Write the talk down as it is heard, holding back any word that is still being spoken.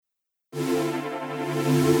From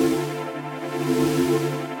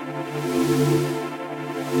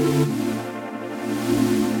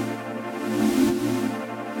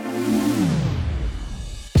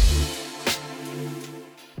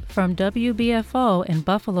WBFO and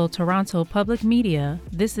Buffalo Toronto Public Media,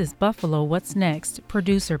 this is Buffalo What's Next,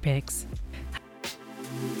 Producer Picks.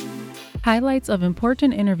 Highlights of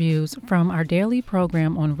important interviews from our daily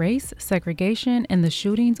program on race, segregation, and the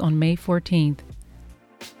shootings on May 14th.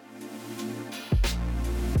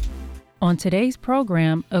 On today's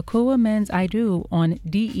program, Akua Men's Idu on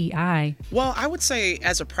DEI. Well, I would say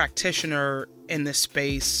as a practitioner in this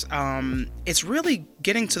space, it's really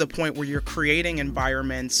getting to the point where you're creating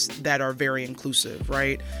environments that are very inclusive,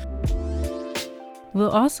 right?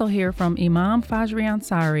 We'll also hear from Imam Fajri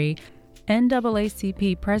Ansari,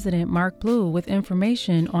 NAACP President Mark Blue with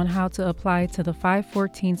information on how to apply to the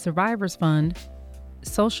 514 Survivors Fund,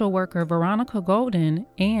 social worker Veronica Golden,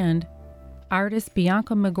 and artist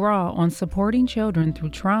Bianca McGraw on supporting children through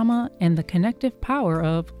trauma and the connective power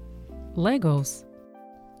of Legos.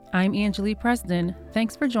 I'm Angelique Preston.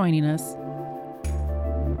 Thanks for joining us.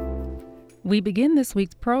 We begin this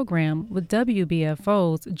week's program with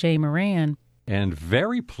WBFO's Jay Moran. And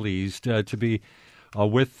very pleased to be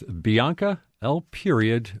with Bianca L.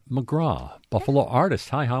 McGraw, Buffalo artist.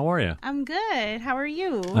 Hi, how are you? I'm good. How are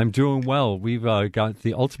you? I'm doing well. We've got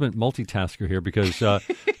the ultimate multitasker here because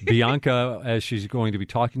Bianca, as she's going to be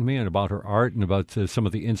talking to me and about her art and about some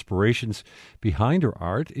of the inspirations behind her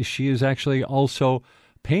art, she is actually also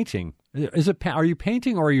painting. Are you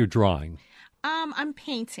painting or are you drawing? I'm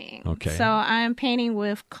painting. Okay. So I'm painting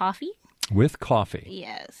with coffee. With coffee.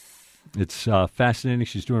 Yes. It's fascinating.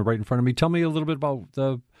 She's doing it right in front of me. Tell me a little bit about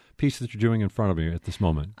the piece that you're doing in front of you at this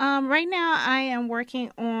moment. Right now I am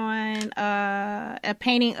working on a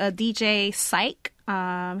painting of DJ Psych,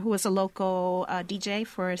 who is a local DJ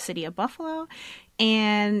for the city of Buffalo.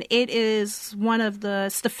 And it is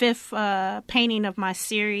it's the fifth painting of my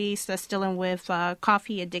series that's dealing with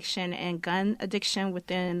coffee addiction and gun addiction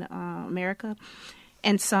within America.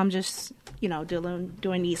 And so I'm just,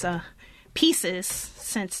 doing these pieces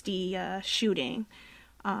since the shooting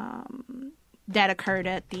that occurred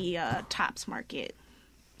at the Tops Market.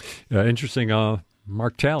 Interesting.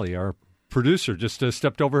 Mark Talley, our producer, just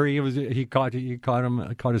stepped over. He caught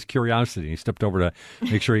his curiosity. He stepped over to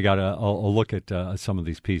make sure he got a look at some of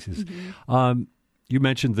these pieces. Mm-hmm. You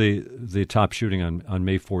mentioned the top shooting on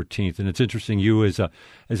May 14th, and it's interesting. You as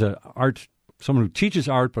someone who teaches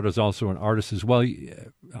art, but is also an artist as well.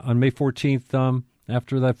 On May 14th,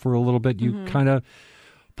 after that for a little bit, you kind of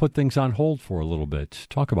put things on hold for a little bit.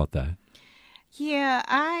 Talk about that. Yeah,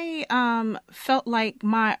 I felt like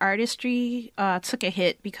my artistry took a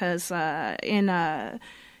hit because the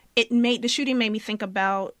shooting made me think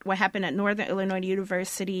about what happened at Northern Illinois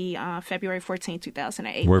University February 14,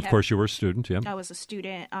 2008. Where, of course, you were a student, yeah. I was a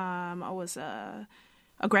student. I was a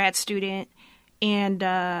grad student, and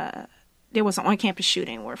there was an on-campus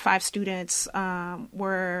shooting where 5 students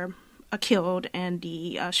were killed, and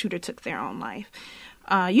the shooter took their own life.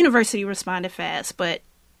 University responded fast, but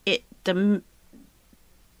I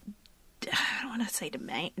don't want to say the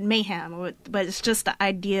mayhem, but it's just the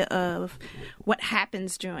idea of what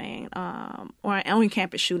happens during or an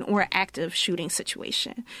on-campus shooting or an active shooting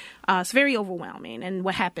situation. It's very overwhelming, and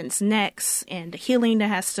what happens next and the healing that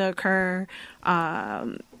has to occur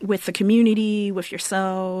with the community, with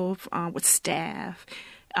yourself, with staff.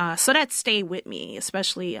 So that stayed with me,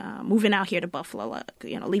 especially moving out here to Buffalo,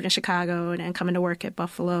 leaving Chicago and then coming to work at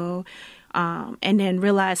Buffalo. And then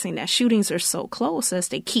realizing that shootings are so close as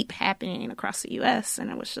they keep happening across the U.S. And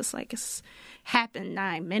it was just like, it's happened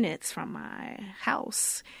 9 minutes from my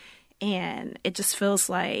house. And it just feels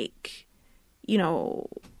like,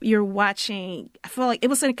 you're watching, I feel like it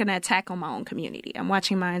was like an attack on my own community. I'm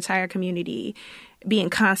watching my entire community being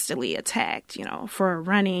constantly attacked, for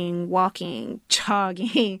running, walking,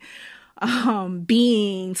 jogging,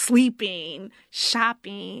 being, sleeping,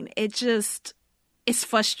 shopping. It's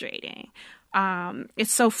frustrating.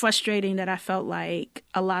 It's so frustrating that I felt like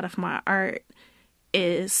a lot of my art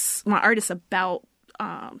is about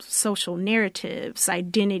social narratives,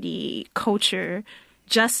 identity, culture,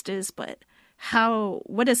 justice, but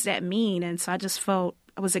what does that mean? And so I just felt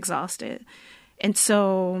I was exhausted. And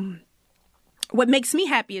so what makes me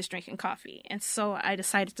happy is drinking coffee. And so I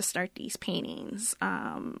decided to start these paintings.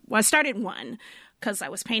 I started one because I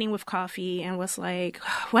was painting with coffee and was like,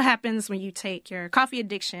 what happens when you take your coffee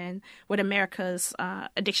addiction with America's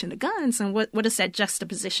addiction to guns, and what does that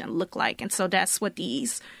juxtaposition look like? And so that's what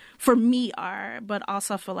these, for me, are. But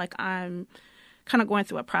also I feel like I'm kind of going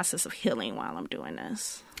through a process of healing while I'm doing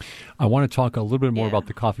this. I want to talk a little bit more about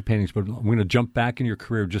the coffee paintings, but I'm going to jump back in your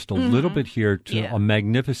career just a little bit here to a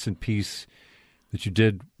magnificent piece that you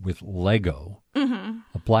did with Lego,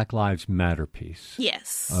 a Black Lives Matter piece.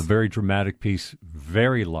 Yes. A very dramatic piece,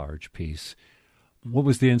 very large piece. What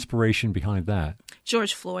was the inspiration behind that?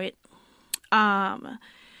 George Floyd.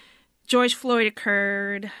 George Floyd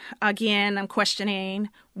occurred. Again, I'm questioning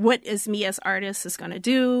what is me as artist is going to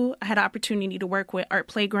do. I had an opportunity to work with Art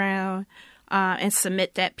Playground and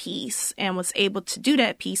submit that piece, and was able to do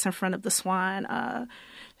that piece in front of the Swan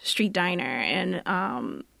Street Diner.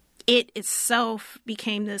 And it itself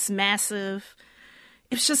became this massive,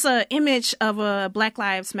 it's just an image of a Black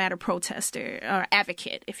Lives Matter protester or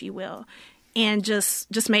advocate, if you will. And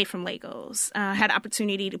just made from Legos. Had the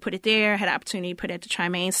opportunity to put it there. Had the opportunity to put it at the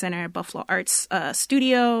Tri-Main Center at Buffalo Arts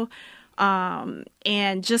Studio.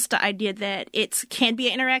 And just the idea that it can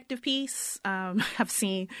be an interactive piece. I've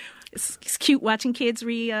seen, it's cute watching kids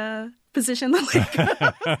reposition the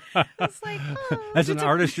Legos. It's like, as an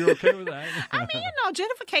artist, you're okay with that? I mean,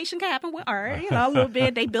 gentrification can happen with art. A little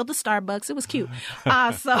bit. They built a Starbucks. It was cute.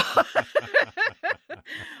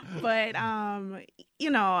 But,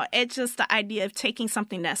 it's just the idea of taking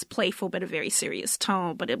something that's playful but a very serious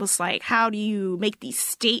tone. But it was like, how do you make these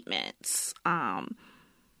statements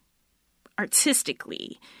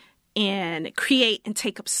artistically and create and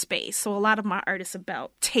take up space? So a lot of my art is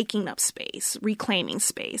about taking up space, reclaiming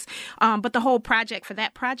space. But the whole project for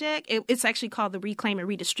that project, it's actually called the Reclaim and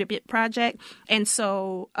Redistribute Project. And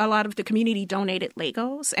so a lot of the community donated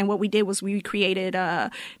Legos. And what we did was we created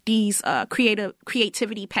these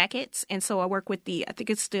creativity packets. And so I work with I think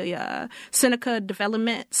it's the Seneca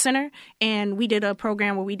Development Center. And we did a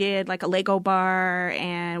program where we did like a Lego bar,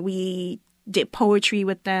 and we did poetry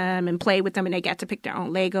with them and played with them, and they got to pick their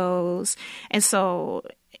own Legos.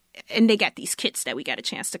 And they got these kits that we got a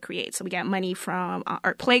chance to create. So we got money from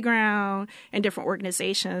Art Playground and different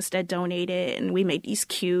organizations that donated, and we made these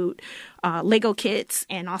cute Lego kits,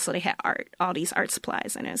 and also they had all these art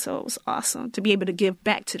supplies in it. So it was awesome to be able to give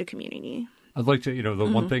back to the community. I'd like to, the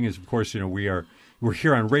one thing is, of course, we're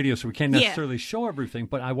here on radio, so we can't necessarily show everything,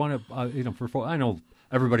 but I want to, I know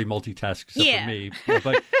everybody multitasks except for me,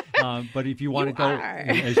 but if you want to go,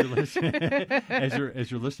 as you're listening,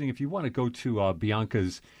 as you're listening, if you want to go to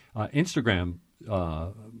Bianca's Instagram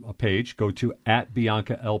page, go to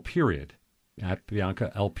 @BiancaL_,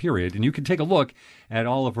 @BiancaL_, and you can take a look at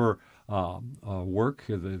all of her work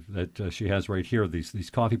that she has right here, these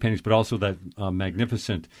coffee paintings, but also that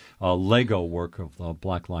magnificent Lego work of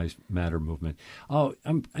Black Lives Matter movement.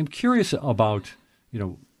 I'm curious about,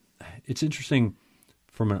 it's interesting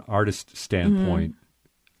from an artist standpoint.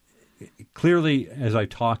 Clearly, as I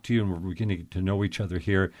talk to you and we're beginning to know each other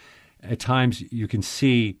here, at times you can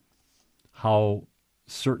see how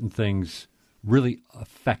certain things really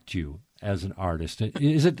affect you as an artist.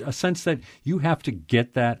 Is it a sense that you have to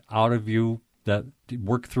get that out of you, that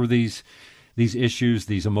work through these issues,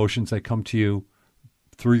 these emotions that come to you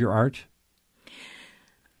through your art?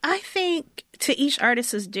 I think to each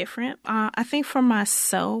artist is different. I think for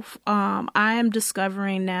myself, I am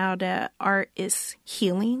discovering now that art is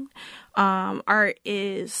healing. Art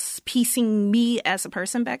is piecing me as a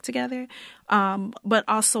person back together, but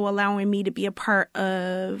also allowing me to be a part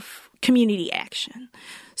of community action.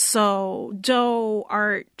 So though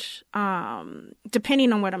art,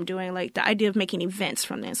 depending on what I'm doing, like the idea of making events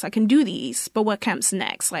from this, I can do these, but what comes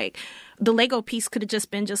next? Like the Lego piece could have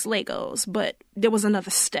just been just Legos, but there was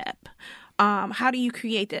another step. How do you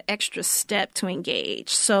create the extra step to engage?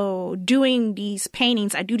 So doing these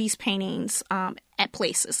paintings, I do these paintings at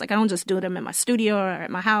places. Like I don't just do them in my studio or at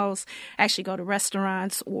my house. I actually go to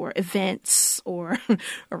restaurants or events or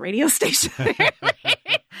a radio station.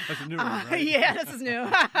 That's a new one, right? Yeah, this is new.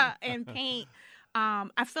 And paint.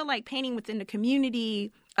 I feel like painting within the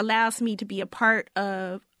community allows me to be a part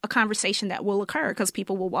of a conversation that will occur because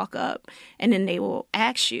people will walk up and then they will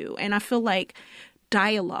ask you. And I feel like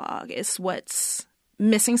dialogue is what's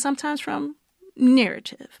missing sometimes from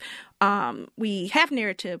narrative. We have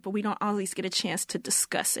narrative, but we don't always get a chance to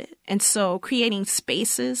discuss it. And so creating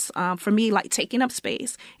spaces, for me, like taking up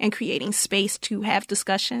space and creating space to have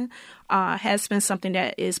discussion has been something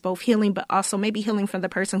that is both healing, but also maybe healing for the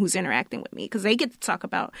person who's interacting with me because they get to talk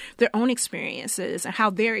about their own experiences and how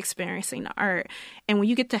they're experiencing the art. And when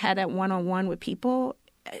you get to have that one-on-one with people,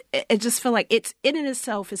 I just feel like it in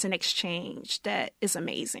itself is an exchange that is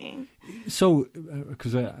amazing. So,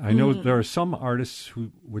 because I know there are some artists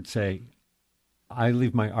who would say, I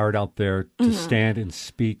leave my art out there to stand and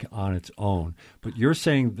speak on its own. But you're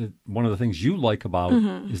saying that one of the things you like about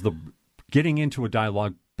is the getting into a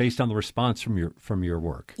dialogue based on the response from your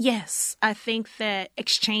work. Yes, I think that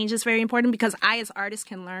exchange is very important because I, as artist,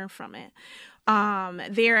 can learn from it.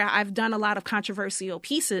 I've done a lot of controversial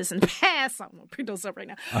pieces in the past. I'm gonna bring those up right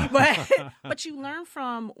now, but you learn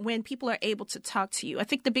from when people are able to talk to you. I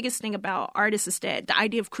think the biggest thing about artists is that the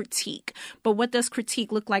idea of critique. But what does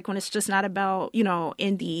critique look like when it's just not about,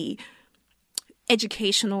 in the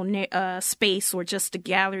educational space or just the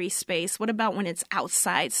gallery space? What about when it's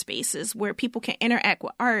outside spaces where people can interact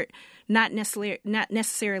with art, not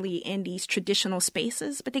necessarily in these traditional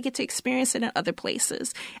spaces, but they get to experience it in other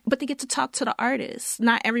places, but they get to talk to the artists.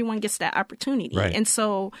 Not everyone gets that opportunity. Right. And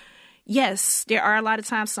so, yes, there are a lot of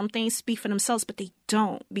times some things speak for themselves, but they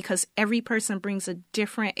don't, because every person brings a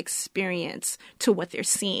different experience to what they're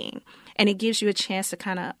seeing. And it gives you a chance to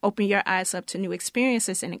kind of open your eyes up to new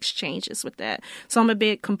experiences and exchanges with that. So I'm a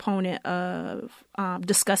big component of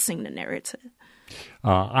discussing the narrative.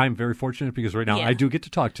 I'm very fortunate because right now I do get to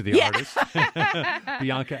talk to the artist,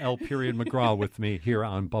 Bianca L. McGraw, with me here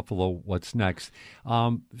on Buffalo What's Next.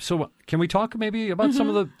 So can we talk maybe about some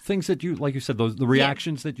of the things that you, like you said, the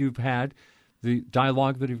reactions that you've had, the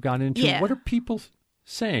dialogue that you've gone into? What are people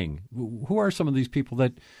saying? Who are some of these people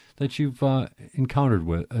that you've encountered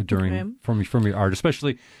with from your art,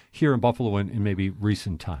 especially here in Buffalo in maybe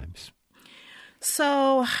recent times?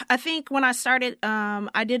 So I think when I started,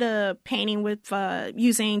 I did a painting with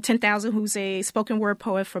using 10,000, who's a spoken word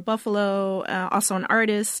poet for Buffalo, also an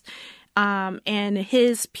artist. And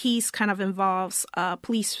his piece kind of involves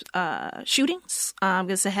police shootings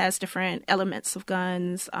because it has different elements of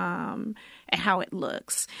guns and how it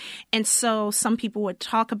looks. And so some people would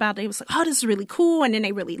talk about it. It was like, oh, this is really cool. And then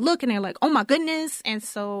they really look and they're like, oh, my goodness. And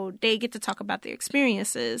so they get to talk about their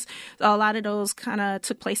experiences. So a lot of those kind of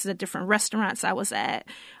took place at different restaurants I was at.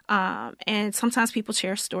 And sometimes people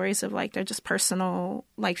share stories of like their just personal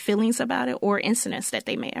like feelings about it or incidents that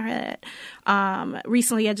they may have had.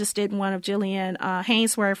 Recently, I just did one of Jillian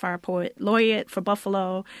Hainsworth, our poet laureate for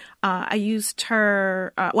Buffalo. I used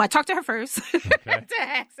her. I talked to her first to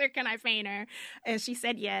ask her, can I paint her? And she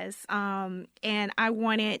said yes. And I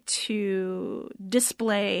wanted to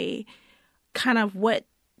display kind of what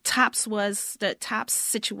Tops was, the Tops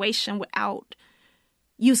situation without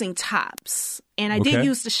using Tops. And I did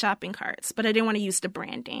use the shopping carts, but I didn't want to use the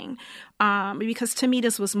branding because to me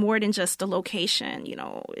this was more than just the location.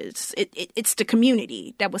 It's the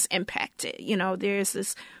community that was impacted. There's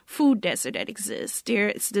this food desert that exists.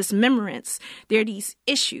 There's this remembrance. There are these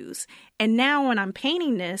issues. And now when I'm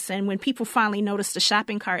painting this, and when people finally notice the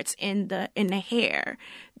shopping carts in the hair,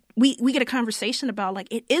 we get a conversation about like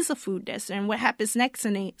it is a food desert and what happens next.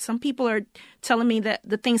 And some people are telling me that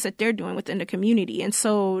the things that they're doing within the community. And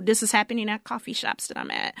so this is happening at coffee shops that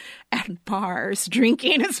I'm at bars,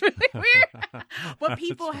 drinking. It's really weird. But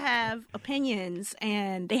people have opinions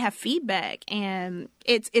and they have feedback. And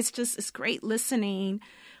it's great listening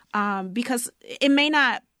because it may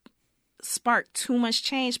not spark too much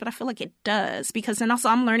change, but I feel like it does because then also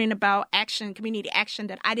I'm learning about community action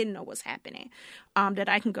that I didn't know was happening, that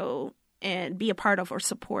I can go and be a part of or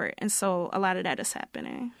support. And so a lot of that is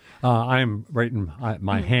happening. I'm right in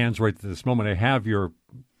my hands right at this moment. I have your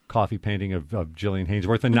coffee painting of Jillian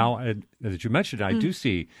Hainsworth. And now, as you mentioned, I do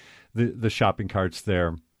see the shopping carts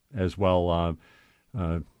there as well.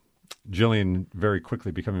 Jillian very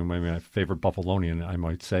quickly becoming my favorite Buffalonian, I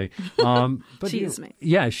might say. But she is me.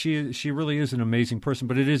 Yeah, she really is an amazing person.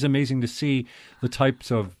 But it is amazing to see the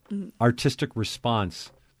types of artistic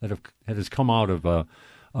response that has come out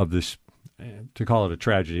of this. To call it a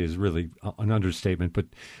tragedy is really an understatement.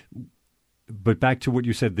 But back to what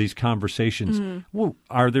you said, these conversations. Well,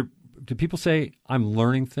 do people say I'm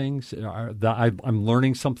learning things? I'm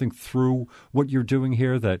learning something through what you're doing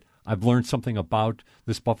here, that I've learned something about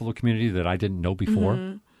this Buffalo community that I didn't know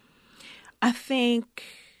before? I think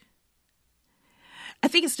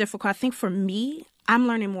it's difficult. I think for me, I'm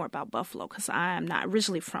learning more about Buffalo because I'm not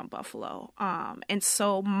originally from Buffalo. And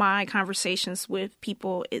so my conversations with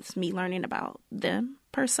people, it's me learning about them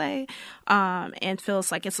per se, and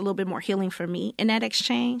feels like it's a little bit more healing for me in that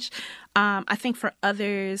exchange. I think for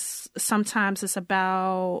others, sometimes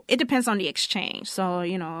it depends on the exchange.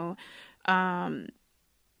 So,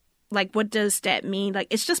 like, what does that mean? Like,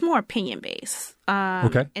 it's just more opinion-based.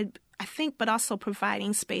 Okay. And I think, but also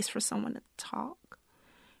providing space for someone to talk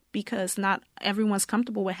because not everyone's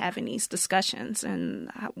comfortable with having these discussions. And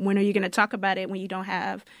when are you going to talk about it when you don't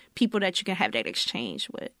have people that you can have that exchange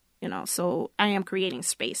with, So I am creating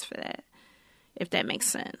space for that, if that makes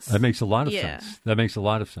sense. That makes a lot of sense. That makes a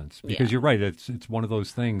lot of sense because you're right. It's one of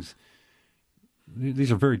those things.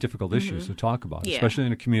 These are very difficult issues to talk about, especially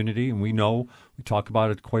in a community. And we talk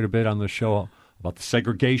about it quite a bit on the show about the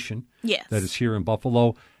segregation Yes. that is here in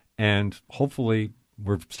Buffalo. And hopefully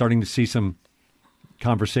we're starting to see some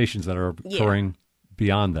conversations that are occurring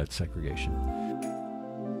beyond that segregation.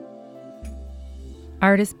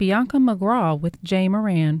 Artist Bianca McGraw with Jay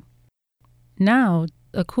Moran. Now,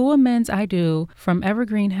 a cool men's I do from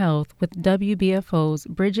Evergreen Health with WBFO's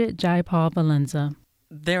Bridget Jaipal Valenza.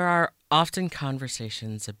 There are often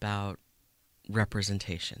conversations about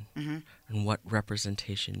representation and what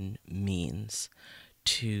representation means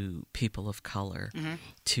to people of color,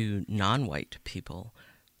 to non-white people,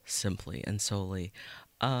 simply and solely.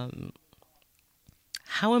 How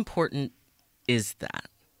important is that?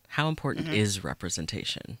 How important is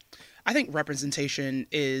representation? I think representation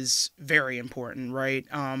is very important, right?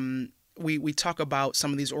 We talk about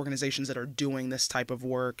some of these organizations that are doing this type of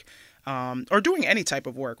work, or doing any type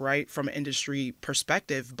of work, right, from an industry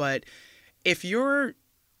perspective. But if you're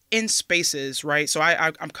in spaces, right, so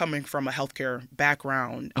I'm coming from a healthcare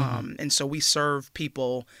background, and so we serve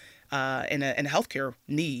people in a healthcare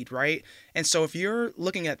need, right? And so if you're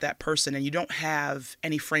looking at that person and you don't have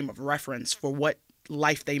any frame of reference for what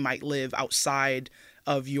life they might live outside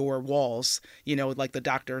of your walls, like the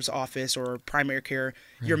doctor's office or primary care,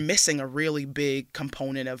 you're missing a really big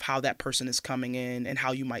component of how that person is coming in and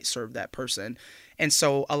how you might serve that person. And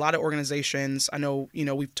so a lot of organizations, I know,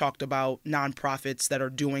 we've talked about nonprofits that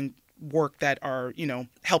are doing work that are,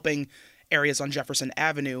 helping areas on Jefferson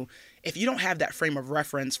Avenue. If you don't have that frame of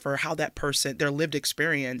reference for how that person, their lived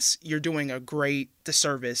experience, you're doing a great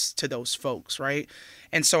disservice to those folks, right?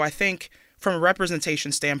 And so I think from a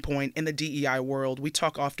representation standpoint in the DEI world, we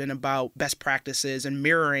talk often about best practices and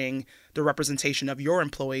mirroring the representation of your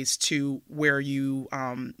employees to where you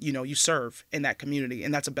serve in that community.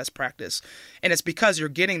 And that's a best practice. And it's because you're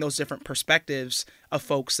getting those different perspectives of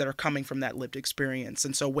folks that are coming from that lived experience.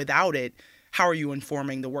 And so without it, how are you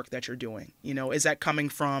informing the work that you're doing? Is that coming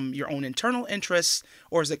from your own internal interests,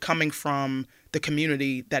 or is it coming from the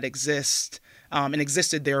community that exists and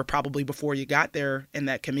existed there probably before you got there in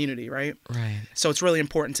that community, right? Right. So it's really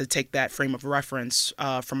important to take that frame of reference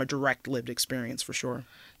from a direct lived experience for sure.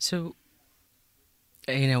 So,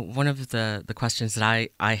 one of the questions that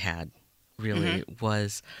I had really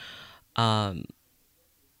was, some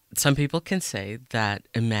people can say that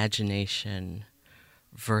imagination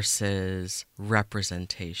versus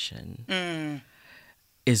representation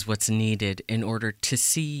is what's needed in order to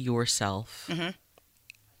see yourself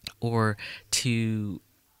or to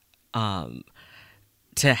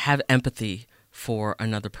have empathy for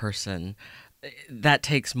another person. That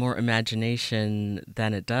takes more imagination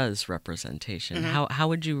than it does representation. How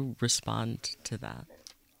would you respond to that?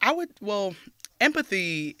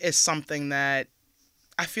 Empathy is something that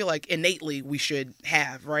I feel like innately we should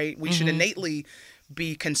have, right? We should innately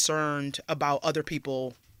be concerned about other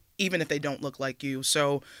people, even if they don't look like you.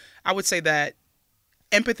 So I would say that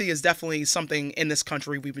empathy is definitely something in this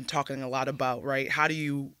country we've been talking a lot about, right? How do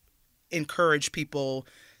you encourage people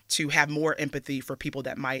to have more empathy for people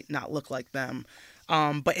that might not look like them?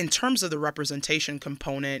 But in terms of the representation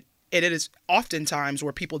component, it is oftentimes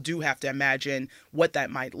where people do have to imagine what that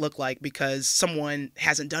might look like because someone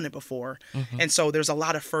hasn't done it before. And so there's a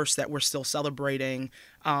lot of firsts that we're still celebrating.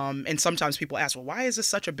 And sometimes people ask, well, why is this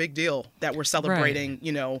such a big deal that we're celebrating,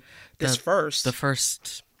 this first? The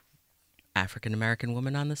first African-American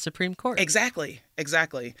woman on the Supreme Court. Exactly.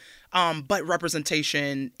 But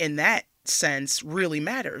representation in that sense really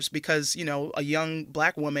matters because, a young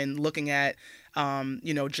Black woman looking at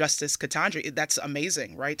Justice Ketanji, that's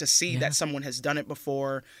amazing, right? To see that someone has done it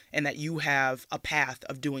before and that you have a path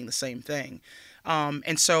of doing the same thing.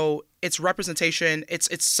 And so it's representation, it's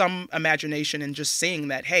some imagination and just seeing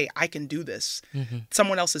that, hey, I can do this.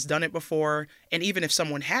 Someone else has done it before. And even if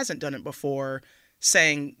someone hasn't done it before,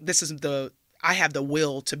 saying I have the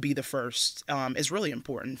will to be the first is really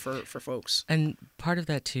important for folks. And part of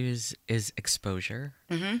that too is exposure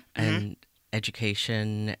and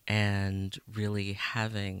education and really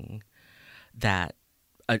having that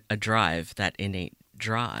a drive, that innate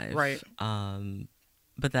drive. Right.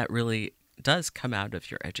 But that really does come out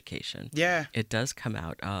of your education. Yeah. It does come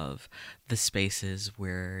out of the spaces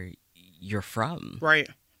where you're from. Right.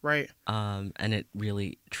 And it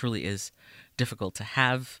really truly is difficult to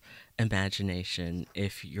have imagination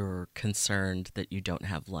if you're concerned that you don't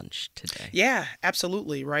have lunch today. Yeah,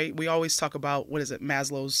 absolutely, right? We always talk about,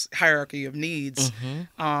 Maslow's hierarchy of needs.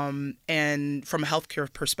 And from a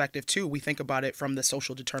healthcare perspective, too, we think about it from the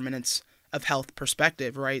social determinants of health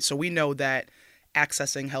perspective, right? So we know that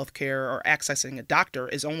accessing healthcare or accessing a doctor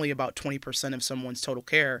is only about 20% of someone's total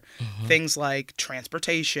care. Things like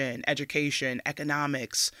transportation, education,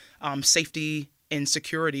 economics, safety and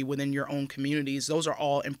security within your own communities. Those are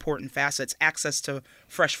all important facets. Access to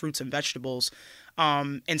fresh fruits and vegetables.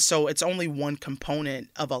 And so it's only one component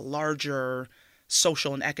of a larger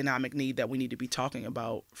social and economic need that we need to be talking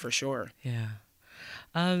about for sure. Yeah.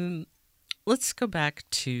 Let's go back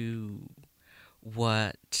to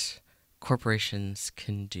what corporations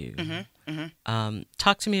can do.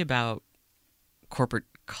 Talk to me about corporate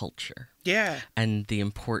culture. Yeah. And the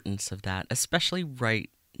importance of that, especially right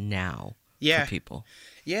now for people.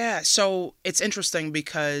 Yeah. So it's interesting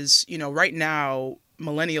because, right now,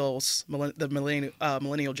 millennials, the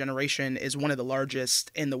millennial generation is one of the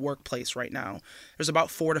largest in the workplace right now. There's about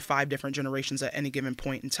 4 to 5 different generations at any given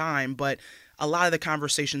point in time. But a lot of the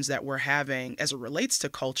conversations that we're having as it relates to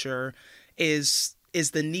culture is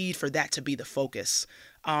the need for that to be the focus.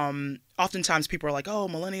 Oftentimes people are like, oh,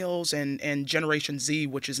 millennials and Generation Z,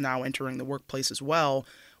 which is now entering the workplace as well,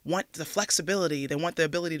 want the flexibility. They want the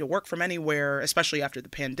ability to work from anywhere, especially after the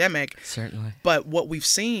pandemic. Certainly. But what we've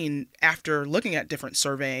seen after looking at different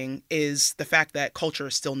surveying is the fact that culture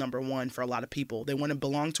is still number one for a lot of people. They want to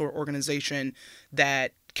belong to an organization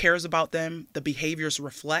that cares about them, the behaviors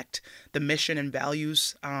reflect the mission and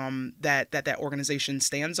values that organization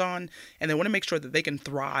stands on, and they want to make sure that they can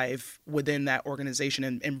thrive within that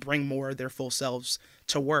organization and bring more of their full selves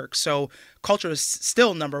to work. So culture is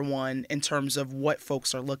still number one in terms of what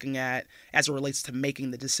folks are looking at as it relates to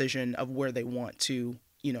making the decision of where they want to,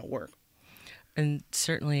 work. And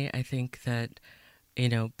certainly I think that,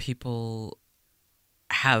 people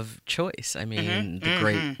have choice. I mean, the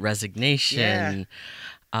Great Resignation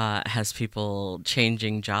has people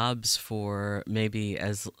changing jobs for maybe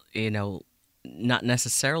not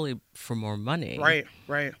necessarily for more money.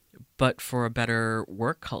 Right. But for a better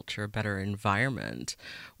work culture, a better environment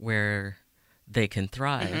where they can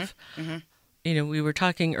thrive. We were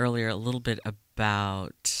talking earlier a little bit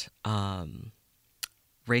about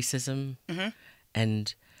racism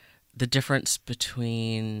and the difference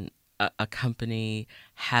between a company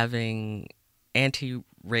having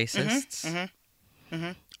anti-racists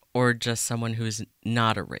or just someone who's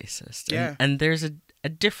not a racist. And there's a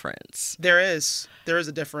difference. There is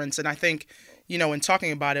a difference. And I think, in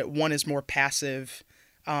talking about it, one is more passive,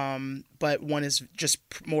 but one is just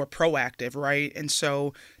more proactive, right? And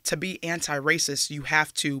so to be anti-racist, you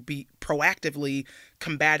have to be proactively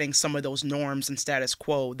combating some of those norms and status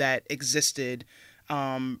quo that existed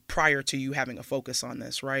prior to you having a focus on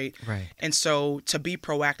this, right? Right. And so to be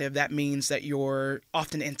proactive, that means that you're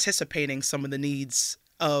often anticipating some of the needs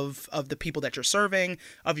of the people that you're serving,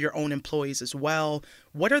 of your own employees as well.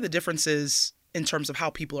 What are the differences in terms of how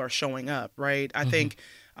people are showing up, right? I think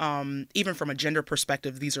even from a gender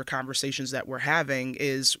perspective, these are conversations that we're having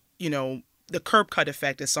is, the curb cut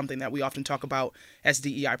effect is something that we often talk about as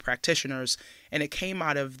DEI practitioners. And it came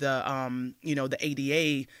out of the, the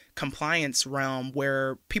ADA compliance realm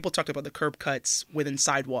where people talked about the curb cuts within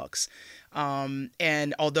sidewalks.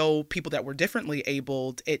 And although people that were differently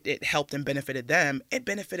abled, it helped and benefited them, it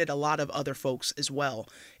benefited a lot of other folks as well.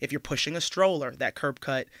 If you're pushing a stroller, that curb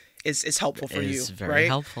cut is helpful for you. It's very right?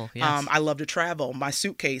 helpful, yes. I love to travel.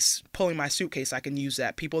 Pulling my suitcase, I can use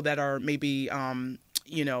that. People that are maybe,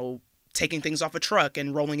 taking things off a truck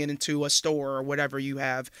and rolling it into a store or whatever you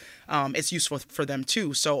have, it's useful for them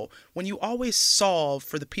too. So when you always solve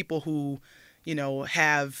for the people who,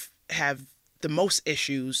 have the most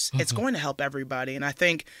issues, it's going to help everybody. And I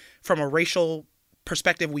think from a racial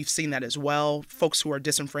perspective, we've seen that as well. Folks who are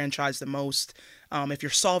disenfranchised the most, if you're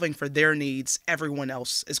solving for their needs, everyone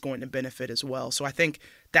else is going to benefit as well. So I think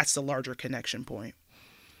that's the larger connection point.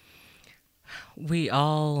 We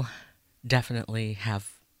all definitely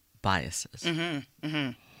have biases.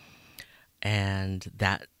 And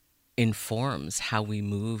that informs how we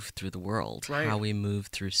move through the world, right. How we move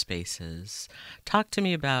through spaces. Talk to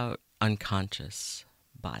me about unconscious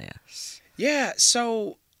bias. Yeah,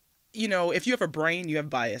 so, if you have a brain, you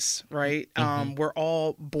have bias, right? We're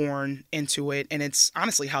all born into it, and it's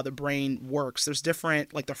honestly how the brain works. There's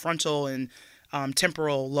different, like the frontal and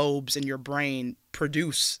temporal lobes in your brain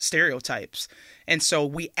produce stereotypes. And so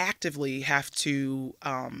we actively have to,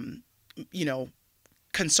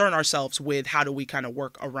 concern ourselves with how do we kind of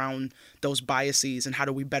work around those biases and how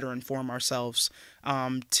do we better inform ourselves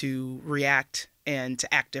to react and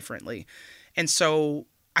to act differently. And so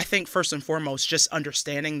I think first and foremost, just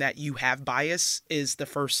understanding that you have bias is the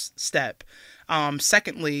first step.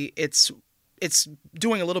 Secondly, it's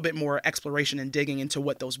doing a little bit more exploration and digging into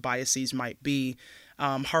what those biases might be.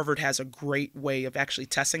 Harvard has a great way of actually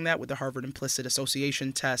testing that with the Harvard Implicit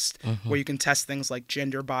Association test, where you can test things like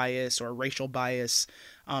gender bias or racial bias,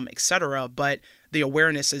 etc. But the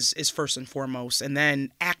awareness is first and foremost, and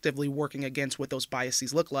then actively working against what those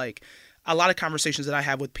biases look like. A lot of conversations that I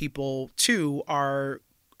have with people too are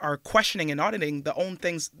questioning and auditing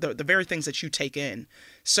the very things that you take in.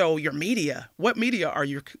 So your media, what media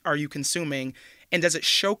are you consuming, and does it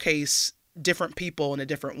showcase different people in a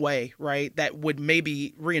different way, right? That would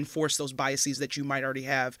maybe reinforce those biases that you might already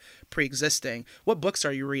have pre-existing. What books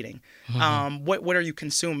are you reading? What are you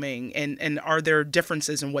consuming? And are there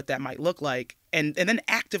differences in what that might look like? And then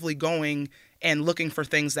actively going and looking for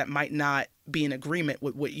things that might not be in agreement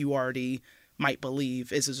with what you already might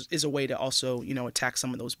believe is a way to also, attack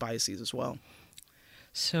some of those biases as well.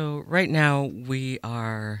 So right now we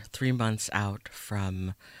are 3 months out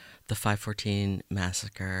from the 514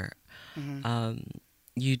 massacre.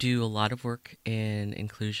 You do a lot of work in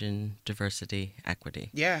inclusion, diversity,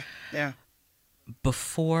 equity. Yeah.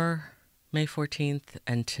 Before May 14th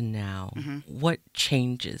and to now, what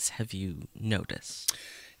changes have you noticed?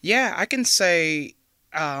 Yeah, I can say,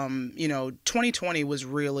 2020 was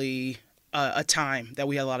really a time that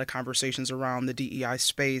we had a lot of conversations around the DEI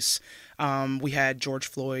space. We had George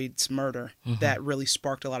Floyd's murder that really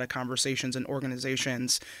sparked a lot of conversations and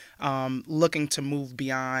organizations looking to move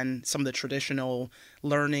beyond some of the traditional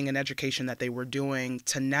learning and education that they were doing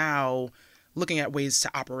to now looking at ways to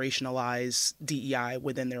operationalize DEI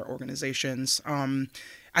within their organizations.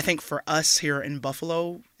 I think for us here in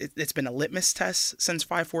Buffalo, it's been a litmus test since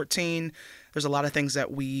 514. There's a lot of things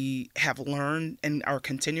that we have learned and are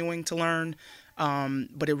continuing to learn,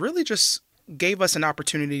 but it really just gave us an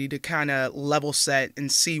opportunity to kind of level set and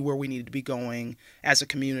see where we needed to be going as a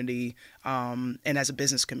community and as a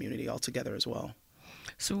business community altogether as well.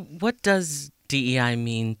 So what does DEI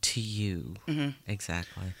mean to you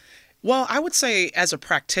exactly? Well, I would say as a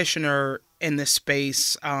practitioner in this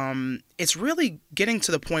space, it's really getting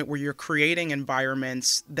to the point where you're creating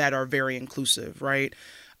environments that are very inclusive, right?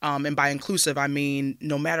 And by inclusive, I mean,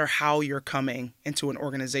 no matter how you're coming into an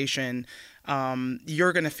organization,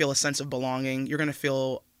 you're going to feel a sense of belonging. You're going to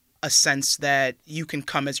feel a sense that you can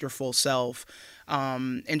come as your full self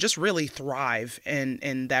and just really thrive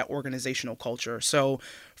in that organizational culture. So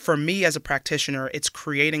for me as a practitioner, it's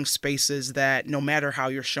creating spaces that no matter how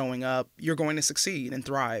you're showing up, you're going to succeed and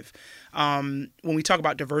thrive. When we talk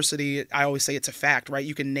about diversity, I always say it's a fact, right?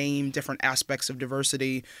 You can name different aspects of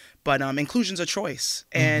diversity, but inclusion's a choice.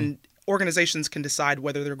 And organizations can decide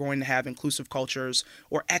whether they're going to have inclusive cultures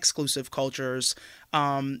or exclusive cultures,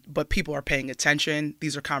 but people are paying attention.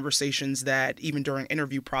 These are conversations that even during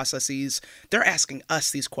interview processes, they're asking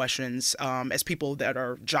us these questions as people that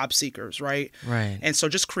are job seekers, right? Right. And so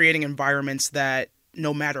just creating environments that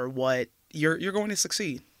no matter what, you're going to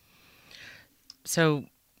succeed. So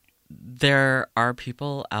there are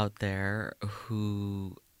people out there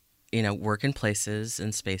who work in places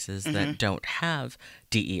and spaces that don't have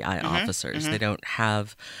DEI officers. They don't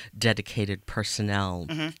have dedicated personnel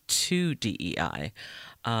to DEI.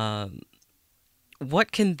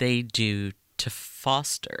 What can they do to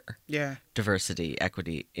foster diversity,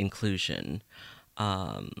 equity, inclusion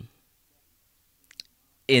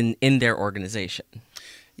in their organization?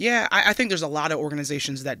 Yeah, I think there's a lot of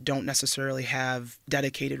organizations that don't necessarily have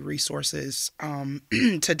dedicated resources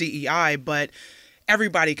to DEI, but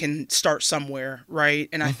everybody can start somewhere, right?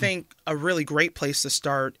 And I think a really great place to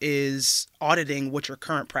start is auditing what your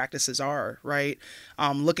current practices are, right?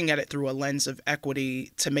 Looking at it through a lens of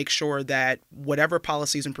equity to make sure that whatever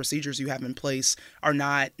policies and procedures you have in place are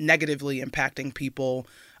not negatively impacting people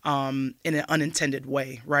in an unintended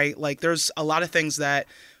way, right? Like there's a lot of things that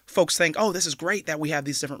folks think, oh, this is great that we have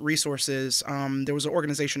these different resources. There was an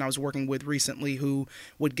organization I was working with recently who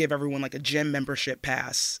would give everyone like a gym membership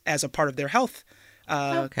pass as a part of their health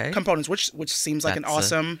components, which seems like an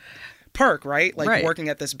awesome perk, right? Like working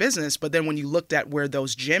at this business. But then when you looked at where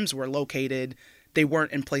those gyms were located, they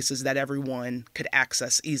weren't in places that everyone could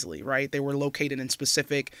access easily, right? They were located in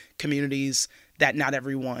specific communities that not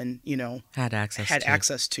everyone, had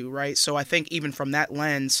access to, right? So I think even from that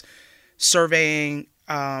lens, surveying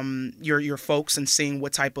your folks and seeing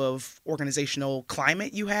what type of organizational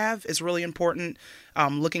climate you have is really important.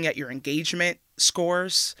 Looking at your engagement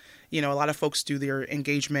scores. A lot of folks do their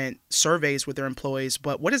engagement surveys with their employees,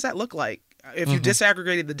 but what does that look like? If you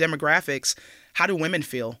disaggregated the demographics, how do women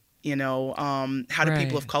feel? How do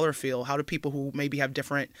people of color feel? How do people who maybe have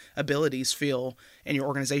different abilities feel in your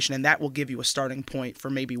organization? And that will give you a starting point for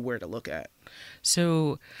maybe where to look at.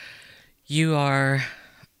 So you are,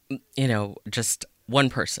 just one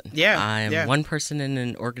person. Yeah. I'm one person in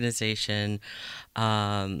an organization.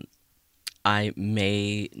 I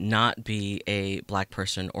may not be a black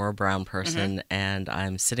person or a brown person, and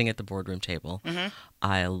I'm sitting at the boardroom table.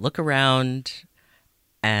 I look around,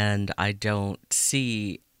 and I don't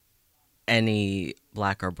see any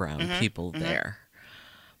black or brown people there.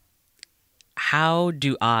 How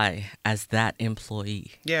do I, as that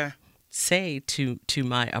employee, say to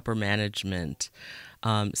my upper management,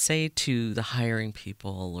 say to the hiring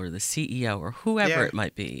people or the CEO or whoever it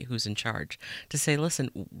might be who's in charge, to say, listen,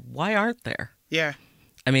 why aren't there? Yeah.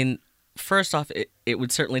 I mean, first off, it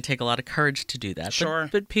would certainly take a lot of courage to do that. Sure.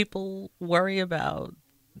 But people worry about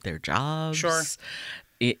their jobs. Sure.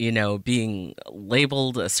 You know, being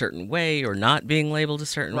labeled a certain way or not being labeled a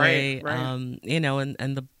certain way. Right. You know,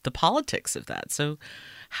 and the politics of that. So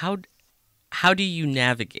how do you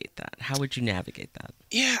navigate that? How would you navigate that?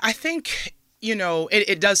 Yeah, I think, you know,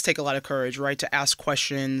 it does take a lot of courage, right, to ask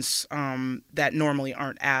questions that normally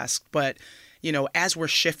aren't asked. But, you know, as we're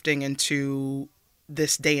shifting into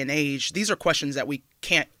this day and age, these are questions that we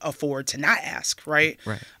can't afford to not ask, right?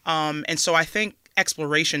 Right. And so I think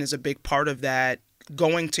exploration is a big part of that,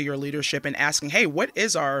 going to your leadership and asking, hey, what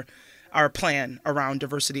is our plan around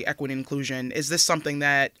diversity, equity, and inclusion? Is this something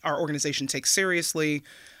that our organization takes seriously?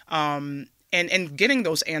 And getting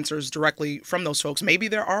those answers directly from those folks. Maybe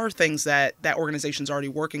there are things that organization's already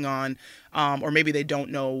working on, or maybe they don't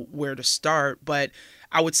know where to start. But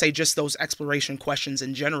I would say just those exploration questions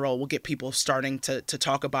in general will get people starting to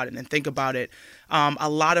talk about it and think about it. A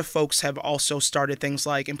lot of folks have also started things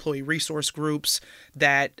like employee resource groups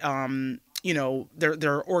that, you know,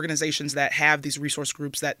 there are organizations that have these resource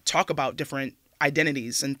groups that talk about different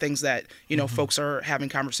identities and things that, you know, folks are having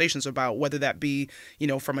conversations about, whether that be, you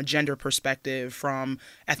know, from a gender perspective, from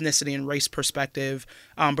ethnicity and race perspective,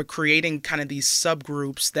 but creating kind of these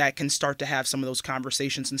subgroups that can start to have some of those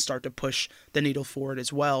conversations and start to push the needle forward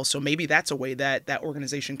as well. So maybe that's a way that that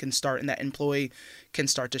organization can start and that employee can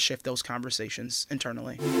start to shift those conversations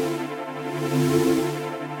internally.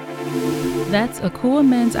 That's A Cool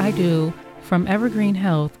Men's I Do from Evergreen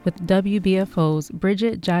Health with WBFO's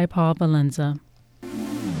Bridget Jaipal Valenza.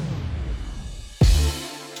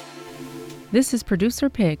 This is Producer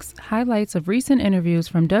Picks, highlights of recent interviews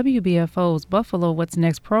from WBFO's Buffalo What's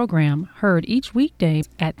Next program, heard each weekday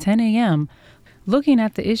at 10 a.m., looking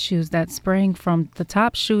at the issues that sprang from the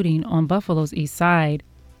top shooting on Buffalo's East Side.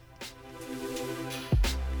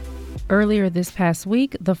 Earlier this past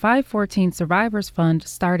week, the 514 Survivors Fund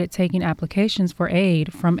started taking applications for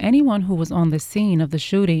aid from anyone who was on the scene of the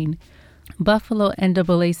shooting. Buffalo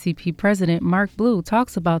NAACP President Mark Blue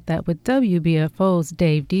talks about that with WBFO's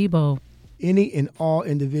Dave Debo. Any and all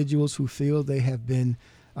individuals who feel they have been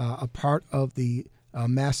a part of the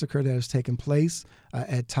massacre that has taken place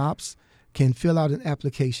at TOPS can fill out an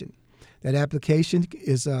application. That application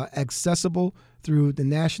is accessible through the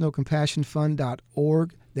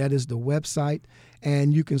nationalcompassionfund.org. That is the website.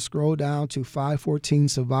 And you can scroll down to 514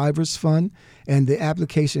 Survivors Fund, and the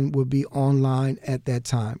application will be online at that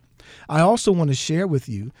time. I also want to share with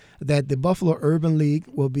you that the Buffalo Urban League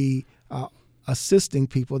will be assisting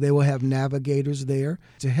people. They will have navigators there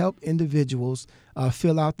to help individuals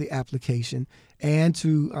fill out the application. And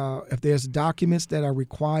to if there's documents that are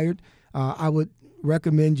required, I would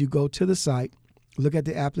recommend you go to the site, look at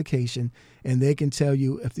the application, and they can tell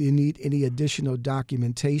you if you need any additional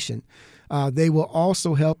documentation. They will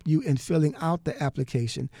also help you in filling out the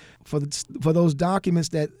application. For those documents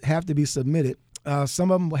that have to be submitted,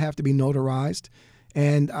 some of them will have to be notarized,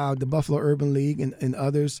 and the Buffalo Urban League and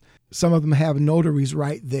others, some of them have notaries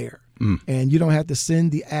right there. And you don't have to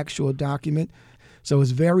send the actual document. So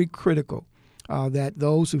it's very critical that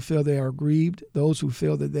those who feel they are aggrieved, those who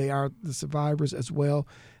feel that they are the survivors as well,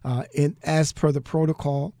 as per the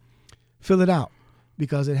protocol, fill it out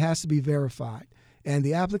because it has to be verified. And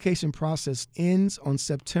the application process ends on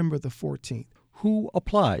September the 14th. Who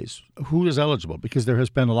applies? Who is eligible? Because there has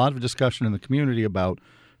been a lot of discussion in the community about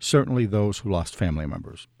certainly those who lost family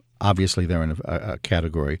members. Obviously, they're in a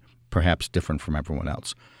category perhaps different from everyone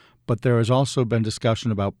else. But there has also been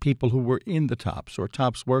discussion about people who were in the TOPS or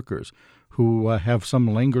TOPS workers who have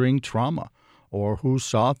some lingering trauma or who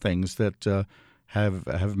saw things that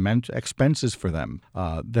have meant expenses for them.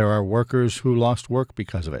 There are workers who lost work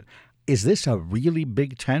because of it. Is this a really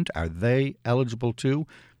big tent? Are they eligible too?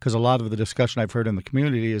 Because a lot of the discussion I've heard in the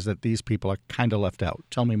community is that these people are kind of left out.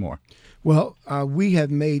 Tell me more. Well, we have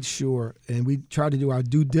made sure, and we try to do our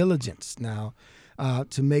due diligence now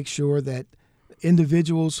to make sure that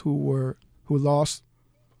individuals who lost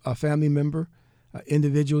a family member,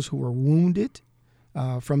 individuals who were wounded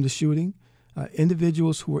from the shooting,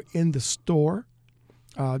 individuals who were in the store,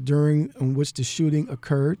 during in which the shooting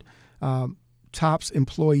occurred. TOPS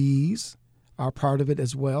employees are part of it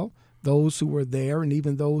as well. Those who were there and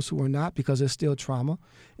even those who were not, because there's still trauma.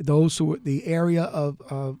 Those who the area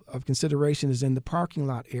of consideration is in the parking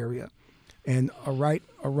lot area and right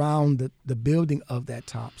around the building of that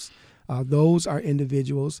TOPS. Those are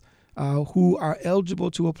individuals who are eligible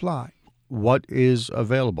to apply. What is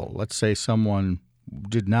available? Let's say someone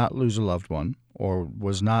did not lose a loved one or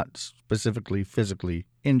was not specifically physically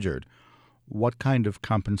injured. What kind of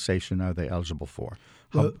compensation are they eligible for?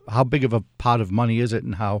 How big of a pot of money is it,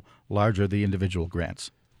 and how large are the individual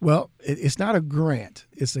grants? Well, it's not a grant.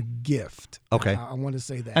 It's a gift. Okay. I want to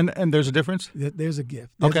say that. And there's a difference? There's a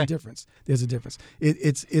gift. There's okay. a difference. There's a difference.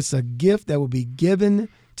 It's a gift that will be given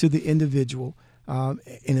to the individual, and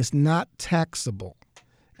it's not taxable.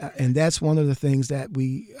 And that's one of the things that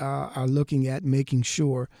we are looking at, making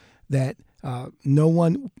sure that no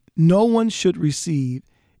one should receive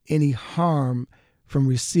any harm from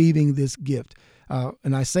receiving this gift.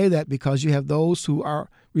 And I say that because you have those who are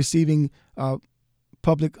receiving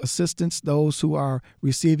public assistance, those who are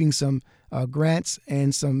receiving some grants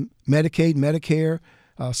and some Medicaid, Medicare,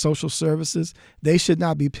 social services. They should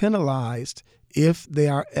not be penalized if they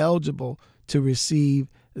are eligible to receive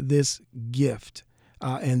this gift.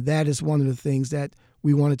 And that is one of the things that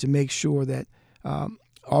we wanted to make sure that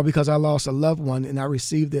all because I lost a loved one and I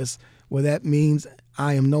received this, well, that means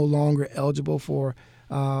I am no longer eligible for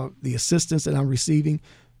the assistance that I'm receiving.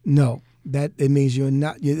 No, that it means you're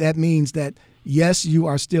not. That means that yes, you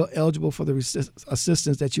are still eligible for the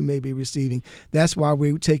assistance that you may be receiving. That's why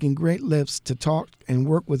we're taking great lifts to talk and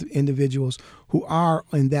work with individuals who are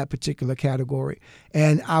in that particular category.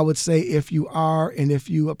 And I would say if you are, and if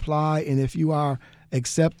you apply, and if you are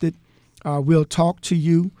accepted, we'll talk to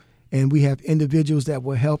you, and we have individuals that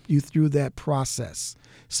will help you through that process.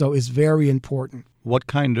 So it's very important. What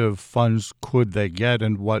kind of funds could they get,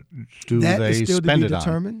 and what do they spend it on? That is still to be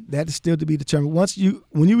determined. That is still to be determined.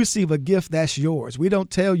 When you receive a gift, that's yours. We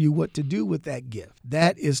don't tell you what to do with that gift.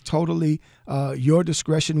 That is totally your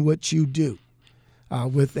discretion what you do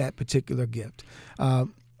with that particular gift.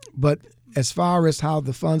 But as far as how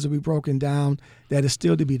the funds will be broken down, that is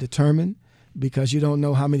still to be determined because you don't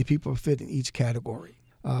know how many people fit in each category.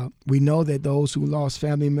 We know that those who lost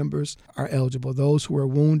family members are eligible. Those who are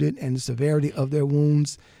wounded and the severity of their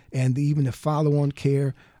wounds and even the follow-on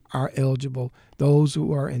care are eligible. Those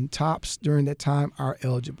who are in TOPS during that time are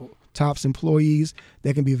eligible. TOPS employees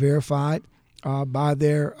that can be verified by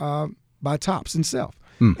TOPS itself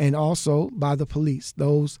and also by the police.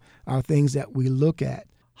 Those are things that we look at.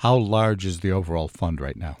 How large is the overall fund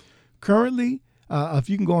right now? Currently,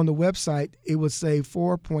 if you can go on the website, it would say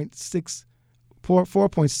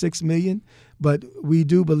 4.6 million, but we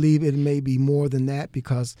do believe it may be more than that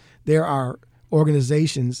because there are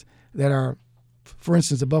organizations that are, for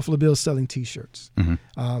instance, the Buffalo Bills selling T-shirts.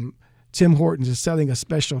 Mm-hmm. Tim Hortons is selling a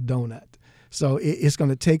special donut. So it's going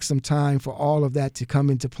to take some time for all of that to come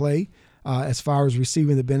into play as far as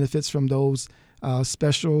receiving the benefits from those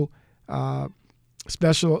special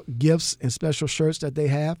gifts and special shirts that they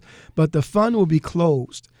have. But the fund will be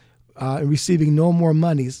closed and receiving no more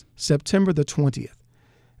monies September the 20th.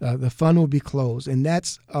 The fund will be closed, and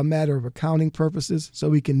that's a matter of accounting purposes so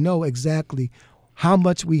we can know exactly how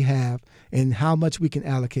much we have and how much we can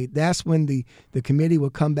allocate. That's when the committee will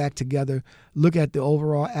come back together, look at the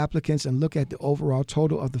overall applicants and look at the overall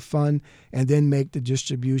total of the fund, and then make the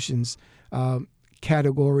distributions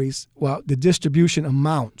categories, the distribution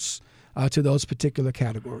amounts to those particular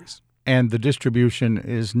categories. And the distribution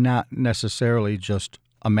is not necessarily just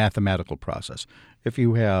a mathematical process. If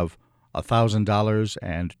you have $1,000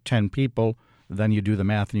 and 10 people, then you do the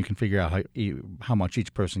math and you can figure out how much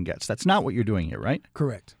each person gets. That's not what you're doing here, right?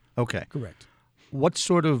 Correct. Okay. Correct. What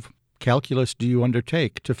sort of calculus do you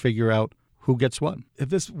undertake to figure out who gets what?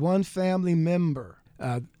 If it's one family member,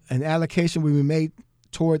 an allocation will be made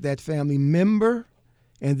toward that family member,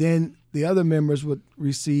 and then the other members would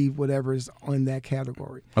receive whatever is on that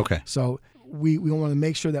category. Okay. So we want to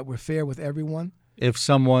make sure that we're fair with everyone. If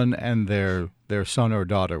someone and their son or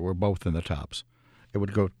daughter were both in the TOPS, it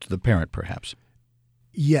would go to the parent perhaps?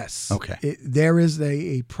 Yes. Okay. There is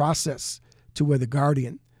a process to where the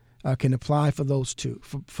guardian can apply for those two,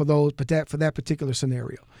 for that particular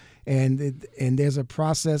scenario. And there's a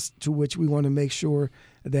process to which we want to make sure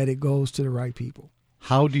that it goes to the right people.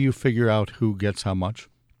 How do you figure out who gets how much?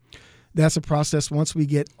 That's a process once we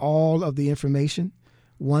get all of the information,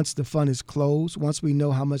 once the fund is closed, once we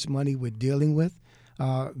know how much money we're dealing with,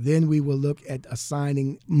 then we will look at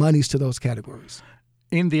assigning monies to those categories.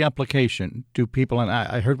 In the application, do people, and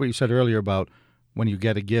I heard what you said earlier about when you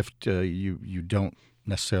get a gift, you don't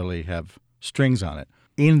necessarily have strings on it.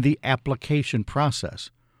 In the application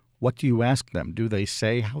process, what do you ask them? Do they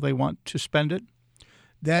say how they want to spend it?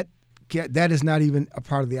 That is not even a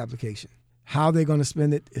part of the application. How they're going to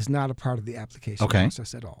spend it is not a part of the application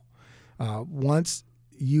process at all. Once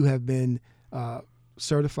you have been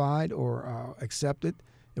certified or accepted,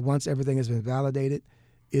 and once everything has been validated,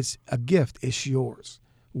 it's a gift. It's yours.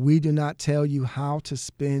 We do not tell you how to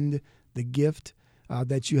spend the gift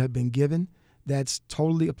that you have been given. That's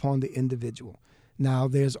totally upon the individual. Now,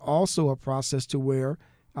 there's also a process to where,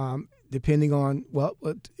 depending on,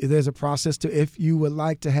 there's a process to, if you would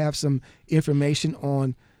like to have some information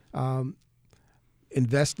on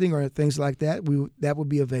investing or things like that, that would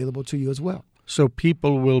be available to you as well. So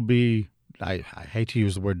people will be, I hate to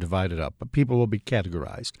use the word divided up, but people will be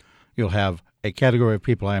categorized. You'll have a category of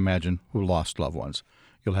people, I imagine, who lost loved ones.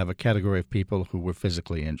 You'll have a category of people who were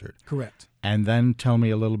physically injured. Correct. And then tell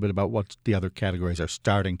me a little bit about what the other categories are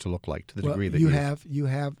starting to look like to the degree that you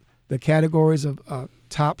have the categories of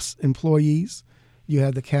TOPS employees. You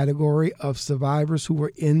have the category of survivors who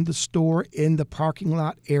were in the store, in the parking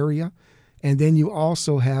lot area. And then you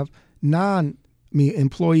also have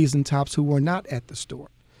employees in TOPS who were not at the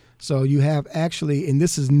store. So you have actually, and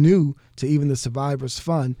this is new to even the Survivors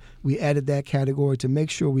Fund, we added that category to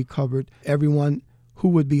make sure we covered everyone who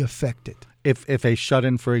would be affected. If a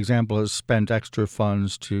shut-in, for example, has spent extra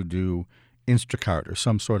funds to do Instacart or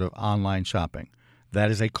some sort of online shopping, that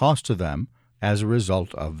is a cost to them as a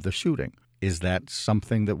result of the shooting. Is that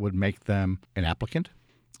something that would make them an applicant?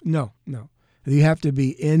 No. You have to be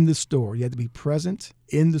in the store. You have to be present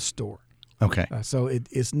in the store. Okay. So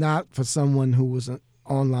it's not for someone who was an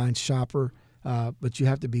online shopper, but you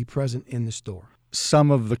have to be present in the store.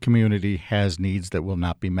 Some of the community has needs that will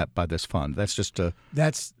not be met by this fund. That's just a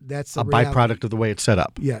byproduct of the way it's set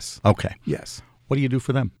up. Yes. Okay. Yes. What do you do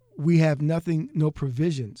for them? We have no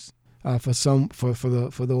provisions for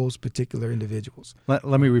those particular individuals. Let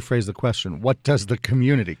me rephrase the question. What does the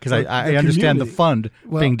community? Because I understand the fund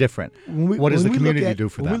being different. What does the community do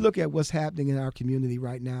for them? When we look at what's happening in our community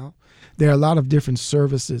right now, there are a lot of different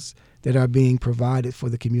services that are being provided for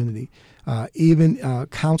the community, even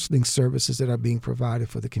counseling services that are being provided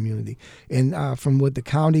for the community. And from what the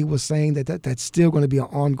county was saying, that's still going to be an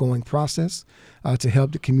ongoing process to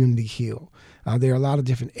help the community heal. There are a lot of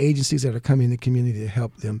different agencies that are coming in the community to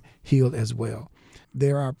help them heal as well.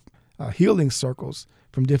 There are healing circles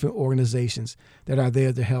from different organizations that are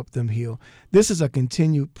there to help them heal. This is a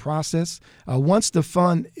continued process. Once the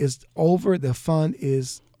fund is over, the fund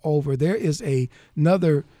is over. There is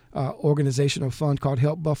another organizational fund called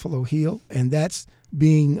Help Buffalo Heal, and that's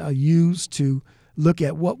being used to look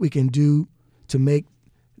at what we can do to make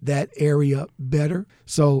that area better.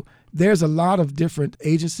 So there's a lot of different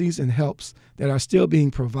agencies and helps that are still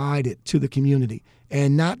being provided to the community,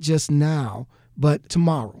 and not just now, but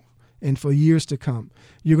tomorrow and for years to come.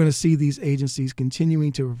 You're going to see these agencies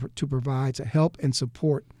continuing to provide, to help and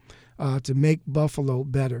support, to make Buffalo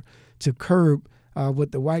better, to curb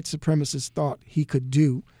what the white supremacist thought he could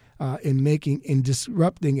do in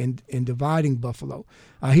disrupting and dividing Buffalo.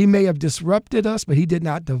 He may have disrupted us, but he did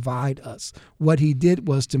not divide us. What he did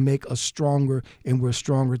was to make us stronger, and we're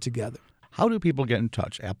stronger together. How do people get in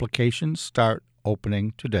touch? Applications start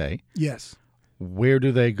opening today. Yes. Where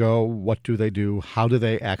do they go? What do they do? How do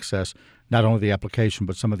they access not only the application,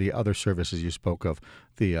 but some of the other services you spoke of,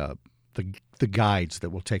 the guides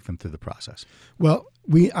that will take them through the process? Well,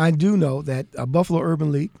 I do know that Buffalo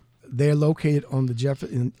Urban League, they're located on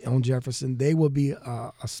Jefferson. They will be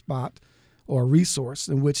a spot or a resource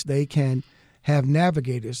in which they can have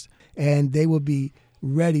navigators, and they will be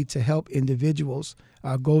ready to help individuals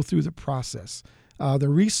go through the process. The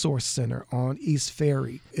Resource Center on East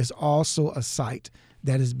Ferry is also a site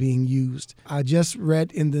that is being used. I just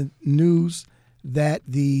read in the news that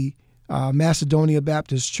the Macedonia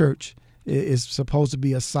Baptist Church is supposed to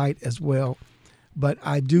be a site as well. But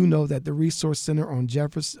I do know that the Resource Center on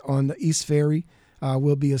the East Ferry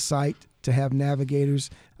will be a site to have navigators.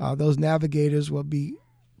 Those navigators will be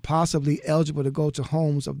possibly eligible to go to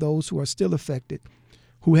homes of those who are still affected,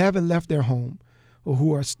 who haven't left their home, or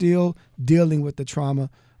who are still dealing with the trauma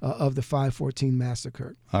of the 514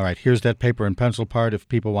 massacre. All right, here's that paper and pencil part if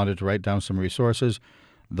people wanted to write down some resources.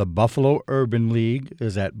 The Buffalo Urban League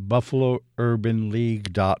is at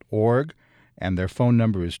buffalourbanleague.org. And their phone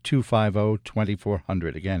number is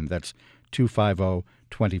 250-2400. Again, that's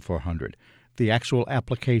 250-2400. The actual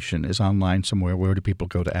application is online somewhere. Where do people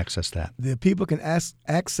go to access that? The people can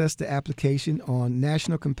access the application on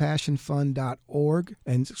nationalcompassionfund.org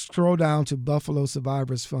and scroll down to Buffalo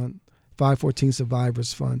Survivors Fund, 514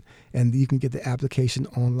 Survivors Fund, and you can get the application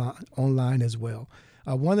online as well.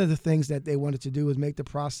 One of the things that they wanted to do is make the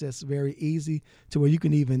process very easy to where you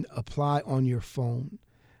can even apply on your phone,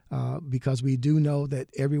 because we do know that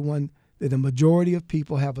the majority of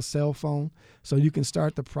people have a cell phone, so you can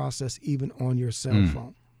start the process even on your cell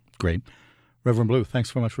phone. Great. Reverend Blue,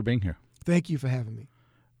 thanks so much for being here. Thank you for having me.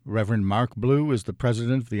 Reverend Mark Blue is the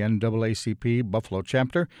president of the NAACP Buffalo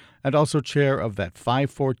chapter and also chair of that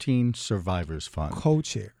 514 Survivors Fund.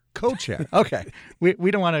 Co-chair. Co-chair. Okay.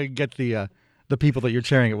 We don't want to get the people that you're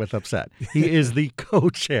chairing it with upset. He is the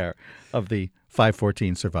co-chair of the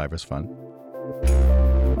 514 Survivors Fund.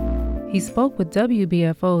 He spoke with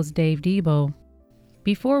WBFO's Dave Debo.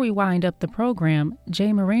 Before we wind up the program,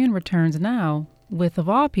 Jay Moran returns now with, of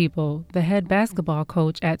all people, the head basketball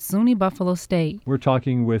coach at SUNY Buffalo State. We're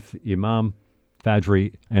talking with Imam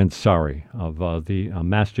Fajri Ansari of the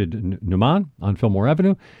Masjid Numan on Fillmore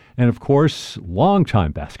Avenue, and of course,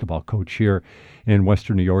 longtime basketball coach here in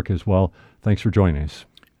Western New York as well. Thanks for joining us.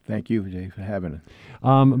 Thank you, Jay, for having us.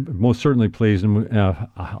 Most certainly pleased, and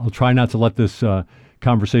I'll try not to let this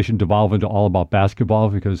conversation devolve into all about basketball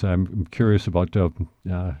because I'm curious about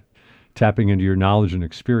tapping into your knowledge and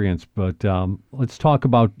experience. But let's talk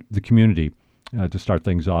about the community to start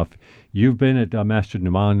things off. You've been at Masjid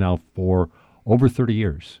Numan now for over 30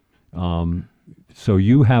 years. So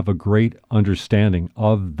you have a great understanding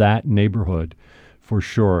of that neighborhood for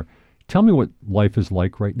sure. Tell me what life is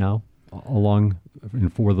like right now along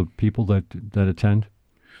and for the people that attend.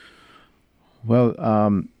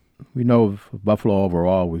 Well, we know for Buffalo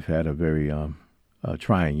overall, we've had a very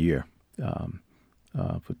trying year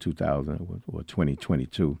for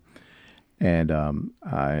 2022. And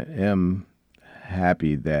I am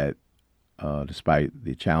happy that despite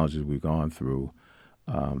the challenges we've gone through,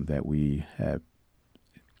 that we have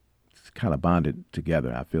kind of bonded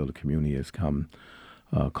together. I feel the community has come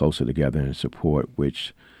closer together in support,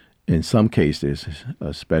 which in some cases,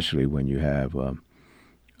 especially when you have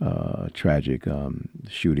tragic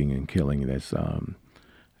shooting and killing that's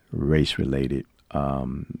race-related,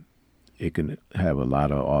 it can have a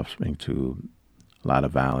lot of offspring to a lot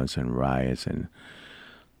of violence and riots and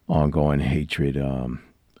ongoing hatred.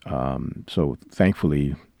 So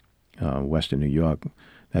thankfully, Western New York,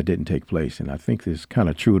 that didn't take place. And I think it's kind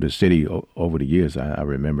of true of the city over the years. I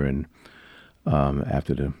remember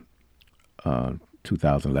after the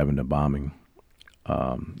 2011, the bombing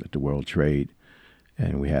at the World Trade,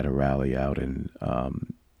 and we had a rally out in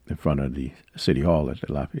front of the City Hall at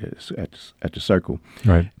the Lafayette, at the Circle.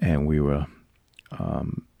 Right. And we were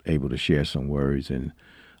able to share some words. And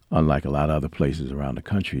unlike a lot of other places around the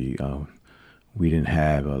country, we didn't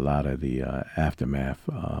have a lot of the aftermath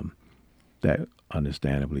that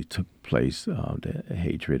understandably took place, the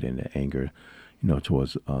hatred and the anger,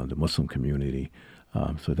 towards the Muslim community.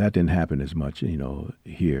 So that didn't happen as much,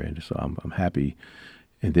 here. And so I'm happy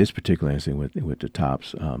in this particular incident with the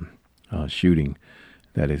Tops shooting,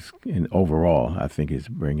 that is, overall, I think it's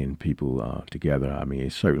bringing people together. I mean,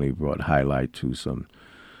 it certainly brought highlight to some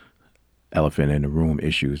elephant in the room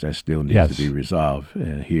issues that still needs to be resolved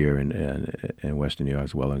here in Western New York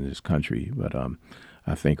as well in this country. But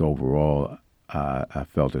I think overall, I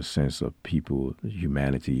felt a sense of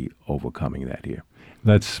humanity overcoming that here.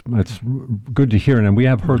 That's good to hear, and we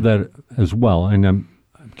have heard that as well. And I'm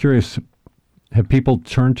curious, have people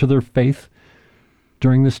turned to their faith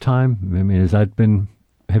during this time? I mean,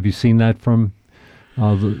 have you seen that from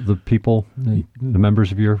the people, the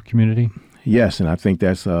members of your community? Yes, and I think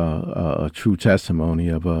that's a true testimony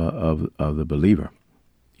of the believer.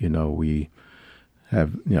 We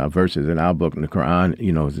have verses in our book in the Quran.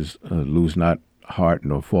 Just lose not heart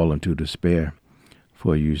nor fall into despair,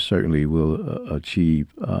 for you certainly will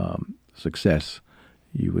achieve success.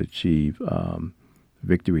 You achieve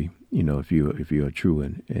victory. If you are true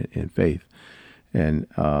in faith, and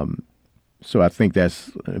so I think that's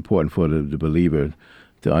important for the believer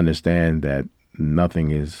to understand that nothing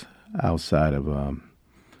is outside of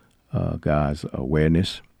God's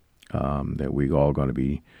awareness, that we're all going to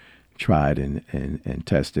be tried and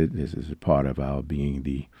tested. This is a part of our being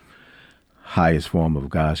the highest form of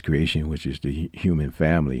God's creation, which is the human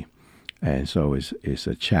family. And so it's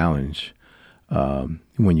a challenge.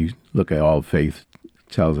 When you look at all faith,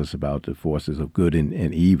 tells us about the forces of good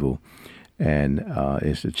and evil. And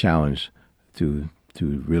it's a challenge to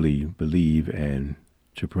really believe and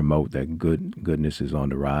to promote that goodness is on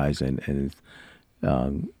the rise, and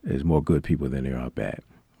there's more good people than there are bad.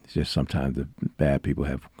 It's just sometimes the bad people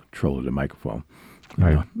have control of the microphone.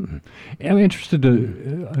 Right. Mm-hmm. I'm interested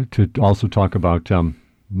to also talk about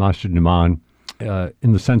Masjid Numan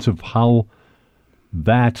in the sense of how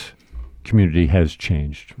that community has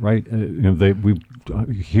changed, right? We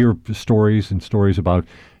hear stories about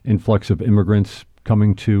influx of immigrants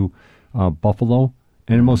coming to Buffalo,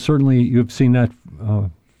 and most certainly you've seen that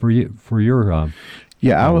for your.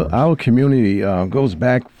 Our community goes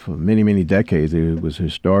back for many, many decades. It was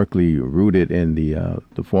historically rooted in the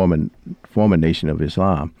former Nation of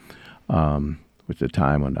Islam, which the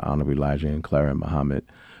time under Honorable Elijah and Clara Muhammad,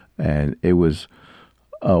 and it was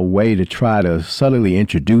a way to try to subtly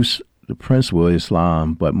introduce the principle of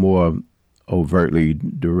Islam, but more overtly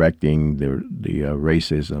directing the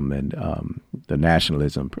racism and the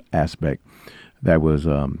nationalism aspect that was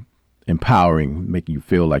empowering, making you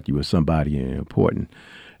feel like you were somebody important,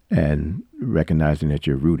 and recognizing that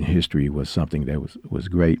your root in history was something that was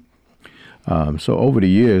great. So over the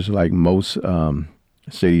years, like most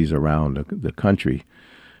cities around the country,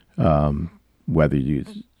 whether you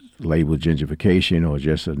label gentrification or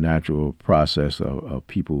just a natural process of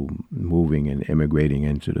people moving and immigrating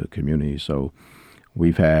into the community. So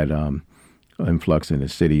we've had influx in the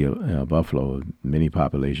city of Buffalo, many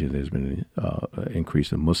populations. There's been an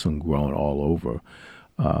increase in Muslim growing all over.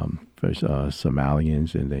 First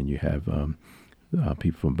Somalians, and then you have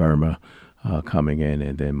people from Burma coming in,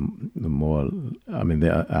 and then the more, I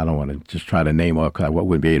don't want to just try to name all, because I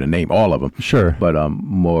wouldn't be able to name all of them. Sure. But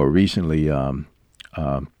more recently,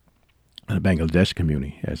 the Bangladesh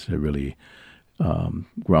community has really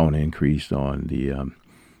grown and increased on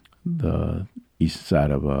the east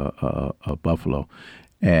side of Buffalo,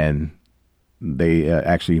 and they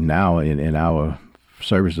actually now in our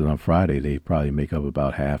services on Friday, they probably make up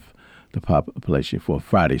about half the population for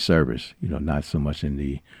Friday service. Not so much in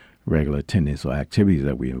the regular attendance or activities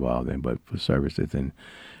that we involved in, but for services. And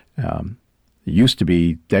it used to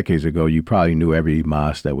be decades ago, you probably knew every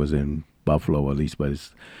mosque that was in Buffalo, at least, but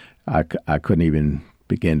I couldn't even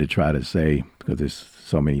begin to try to say, because there's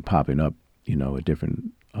so many popping up, at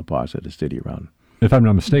different parts of the city around. If I'm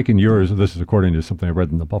not mistaken, yours, this is according to something I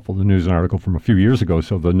read in the Buffalo News, an article from a few years ago,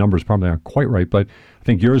 so the numbers probably aren't quite right, but I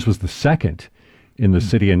think yours was the second in the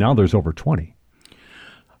city, and now there's over 20.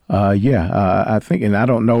 I think, and I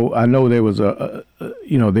don't know, I know there was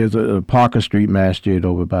there's a Parker Street Masjid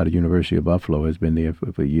over by the University of Buffalo, has been there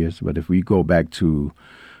for years, but if we go back to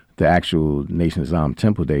the actual Nation of Islam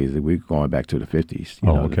temple days, we're going back to the 50s,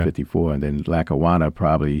 the 54, and then Lackawanna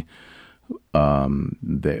probably,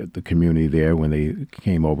 the community there when they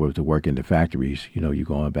came over to work in the factories, you're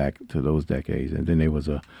going back to those decades. And then there was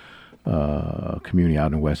a community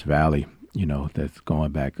out in West Valley, that's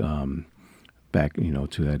going back, to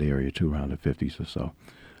that area too, around the 50s or so.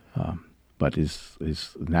 But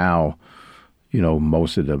it's now,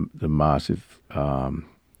 most of the mosques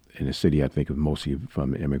in the city, I think, are mostly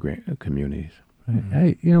from immigrant communities.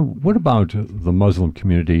 Hey, what about the Muslim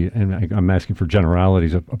community? And I'm asking for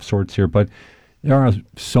generalities of sorts here, but there are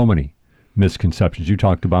so many misconceptions. You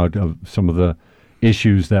talked about some of the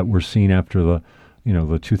issues that were seen after the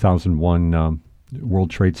 2001 World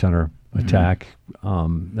Trade Center attack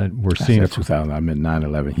that we're seeing. 2000. I meant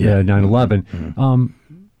 9/11. Yeah, 9/11.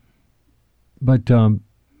 But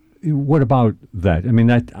what about that?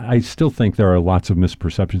 I still think there are lots of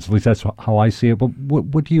misperceptions. At least that's how I see it. But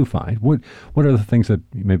what do you find? What are the things that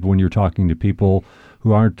maybe when you're talking to people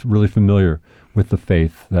who aren't really familiar with the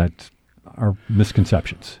faith that are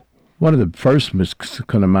misconceptions? One of the first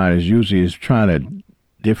misconceptions of mine is trying to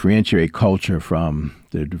differentiate culture from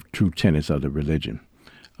the true tenets of the religion.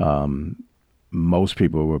 Most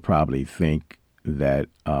people will probably think that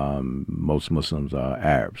most Muslims are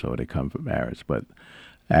Arabs or they come from Arabs, but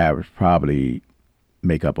Arabs probably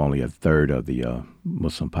make up only a third of the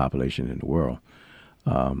Muslim population in the world.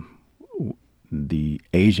 The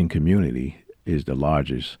Asian community is the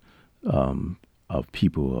largest of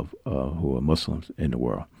people who are Muslims in the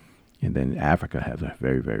world. And then Africa has a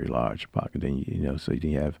very, very large pocket. Then, so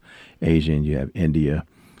you have Asian, you have India,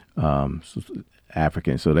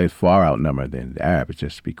 African. So they far outnumber than the Arabs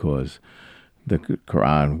just because the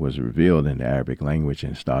Quran was revealed in the Arabic language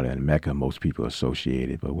and started in Mecca. Most people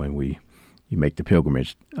associate it, but when you make the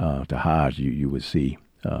pilgrimage to Hajj, you would see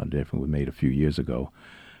different was made a few years ago.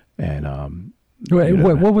 And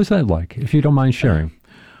what was that like, if you don't mind sharing?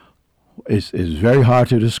 It's very hard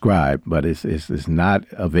to describe, but it's not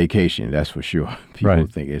a vacation, that's for sure. People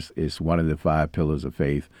think it's one of the 5 pillars of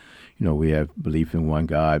faith. We have belief in one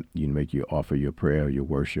God. You offer your prayer, your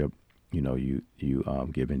worship. You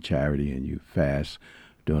give in charity and you fast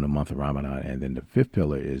during the month of Ramadan. And then the 5th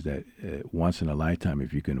pillar is that once in a lifetime,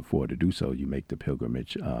 if you can afford to do so, you make the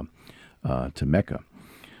pilgrimage to Mecca.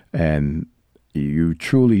 And you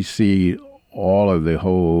truly see all of the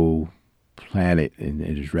whole planet in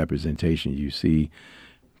its representation. You see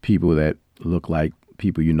people that look like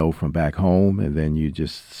people you know from back home, and then you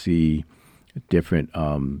just see different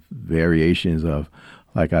variations of,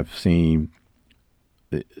 like I've seen,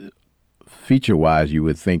 feature-wise, you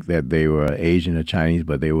would think that they were Asian or Chinese,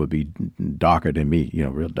 but they would be darker than me,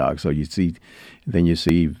 real dark. So you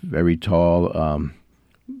see very tall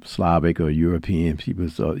Slavic or European people.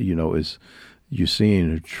 So, you're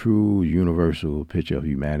seeing a true universal picture of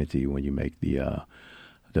humanity when you make the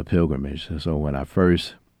pilgrimage. So when I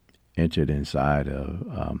first entered inside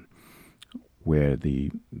of where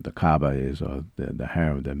the Kaaba is, or the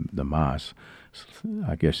Haram, the mosque,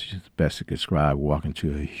 I guess it's best to describe walking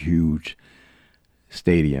to a huge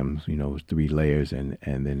stadium, with 3 layers, and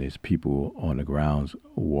then there's people on the grounds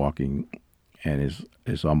walking, and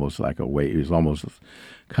it's almost like it's almost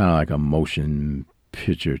kind of like a motion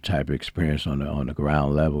picture type experience on the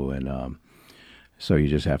ground level, and so you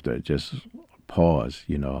just have to just pause,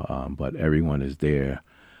 but everyone is there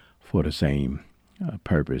for the same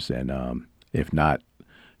purpose, and if not,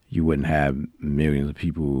 you wouldn't have millions of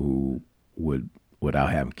people who would, without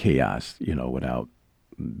having chaos, without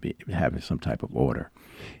having some type of order.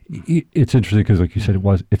 It's interesting because, like you said,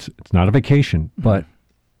 it's not a vacation, but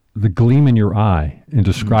the gleam in your eye in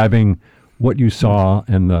describing what you saw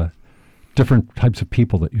and the different types of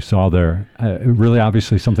people that you saw there, really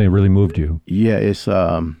obviously something that really moved you. Yeah, it's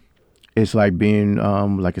like being,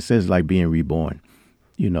 like I said, it's like being reborn.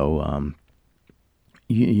 You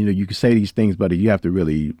can say these things, but you have to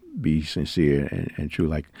really be sincere and true.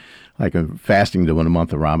 Like fasting during the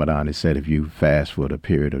month of Ramadan, it said if you fast for the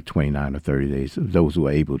period of 29 or 30 days, those who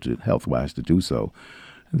are able to health-wise to do so,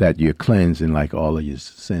 that you're cleansed and like all of your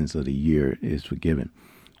sins of the year is forgiven.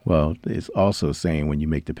 Well, it's also saying when you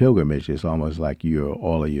make the pilgrimage, it's almost like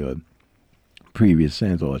all of your previous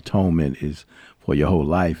sins or atonement is for your whole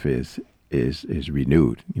life is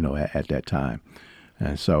renewed, at that time.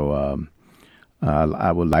 And so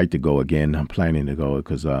I would like to go again. I'm planning to go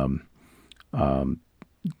because the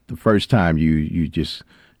first time you just,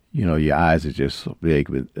 your eyes are just so big,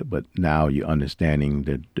 but now you're understanding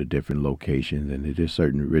the different locations, and there's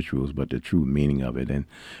certain rituals, but the true meaning of it. And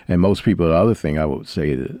most people, the other thing I would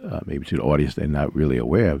say maybe to the audience, they're not really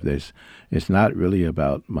aware of this. It's not really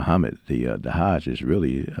about Muhammad. The Hajj is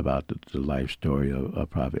really about the life story of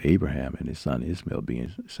Prophet Abraham and his son Ismail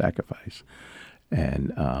being sacrificed, and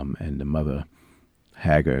the mother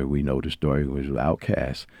Hagar, we know the story, was an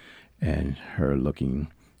outcast, and her looking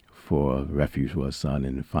for refuge for her son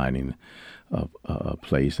and finding a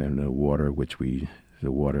place in the water, we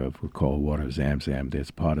call water of Zamzam. That's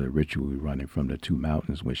part of the ritual running from the 2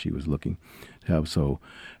 mountains when she was looking to help. So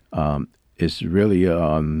it's really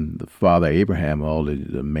the father Abraham, all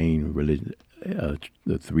the main religion,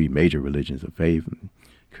 the 3 major religions of faith,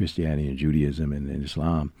 Christianity and Judaism and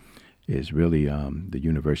Islam, is really the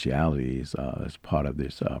universality is part of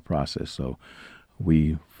this process. So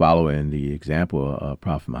we follow in the example of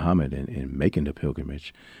Prophet Muhammad in making the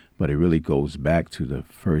pilgrimage, but it really goes back to the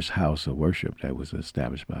first house of worship that was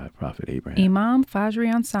established by Prophet Abraham. Imam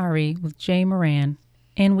Fajri Ansari with Jay Moran.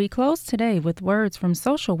 And we close today with words from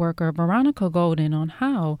social worker Veronica Golden on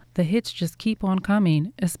how the hits just keep on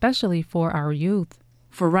coming, especially for our youth.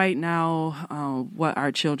 For right now, what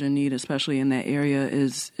our children need, especially in that area,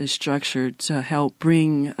 is structured to help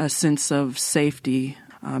bring a sense of safety.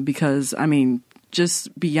 Because,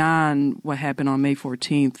 just beyond what happened on May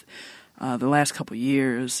 14th, the last couple of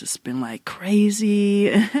years, it's been like crazy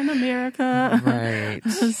in America. Right.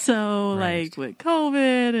 So, like with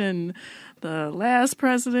COVID and the last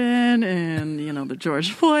president and, the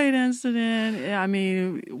George Floyd incident,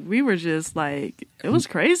 we were just like, it was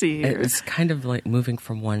crazy here. It's kind of like moving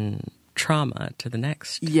from one trauma to the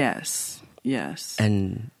next. Yes.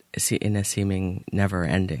 And in a seeming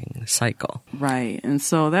never-ending cycle. Right. And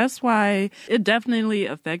so that's why it definitely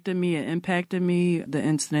affected me. It impacted me, the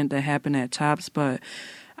incident that happened at Tops. But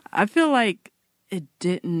I feel like it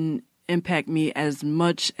didn't impact me as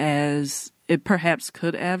much as it perhaps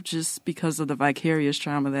could have, just because of the vicarious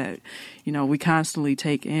trauma that, we constantly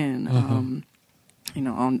take in,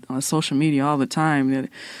 on social media all the time. That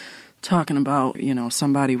talking about,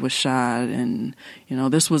 somebody was shot and,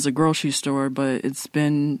 this was a grocery store, but it's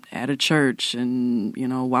been at a church and,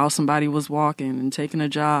 while somebody was walking and taking a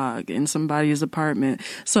jog in somebody's apartment.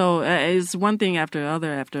 So it's one thing after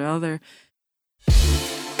other.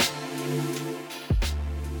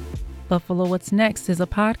 Buffalo What's Next is a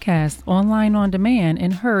podcast online on demand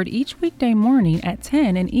and heard each weekday morning at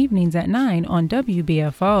 10 and evenings at 9 on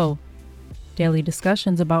WBFO. Daily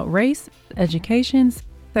discussions about race, education,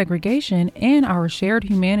 segregation, and our shared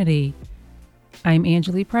humanity. I'm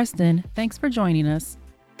Angeli Preston. Thanks for joining us.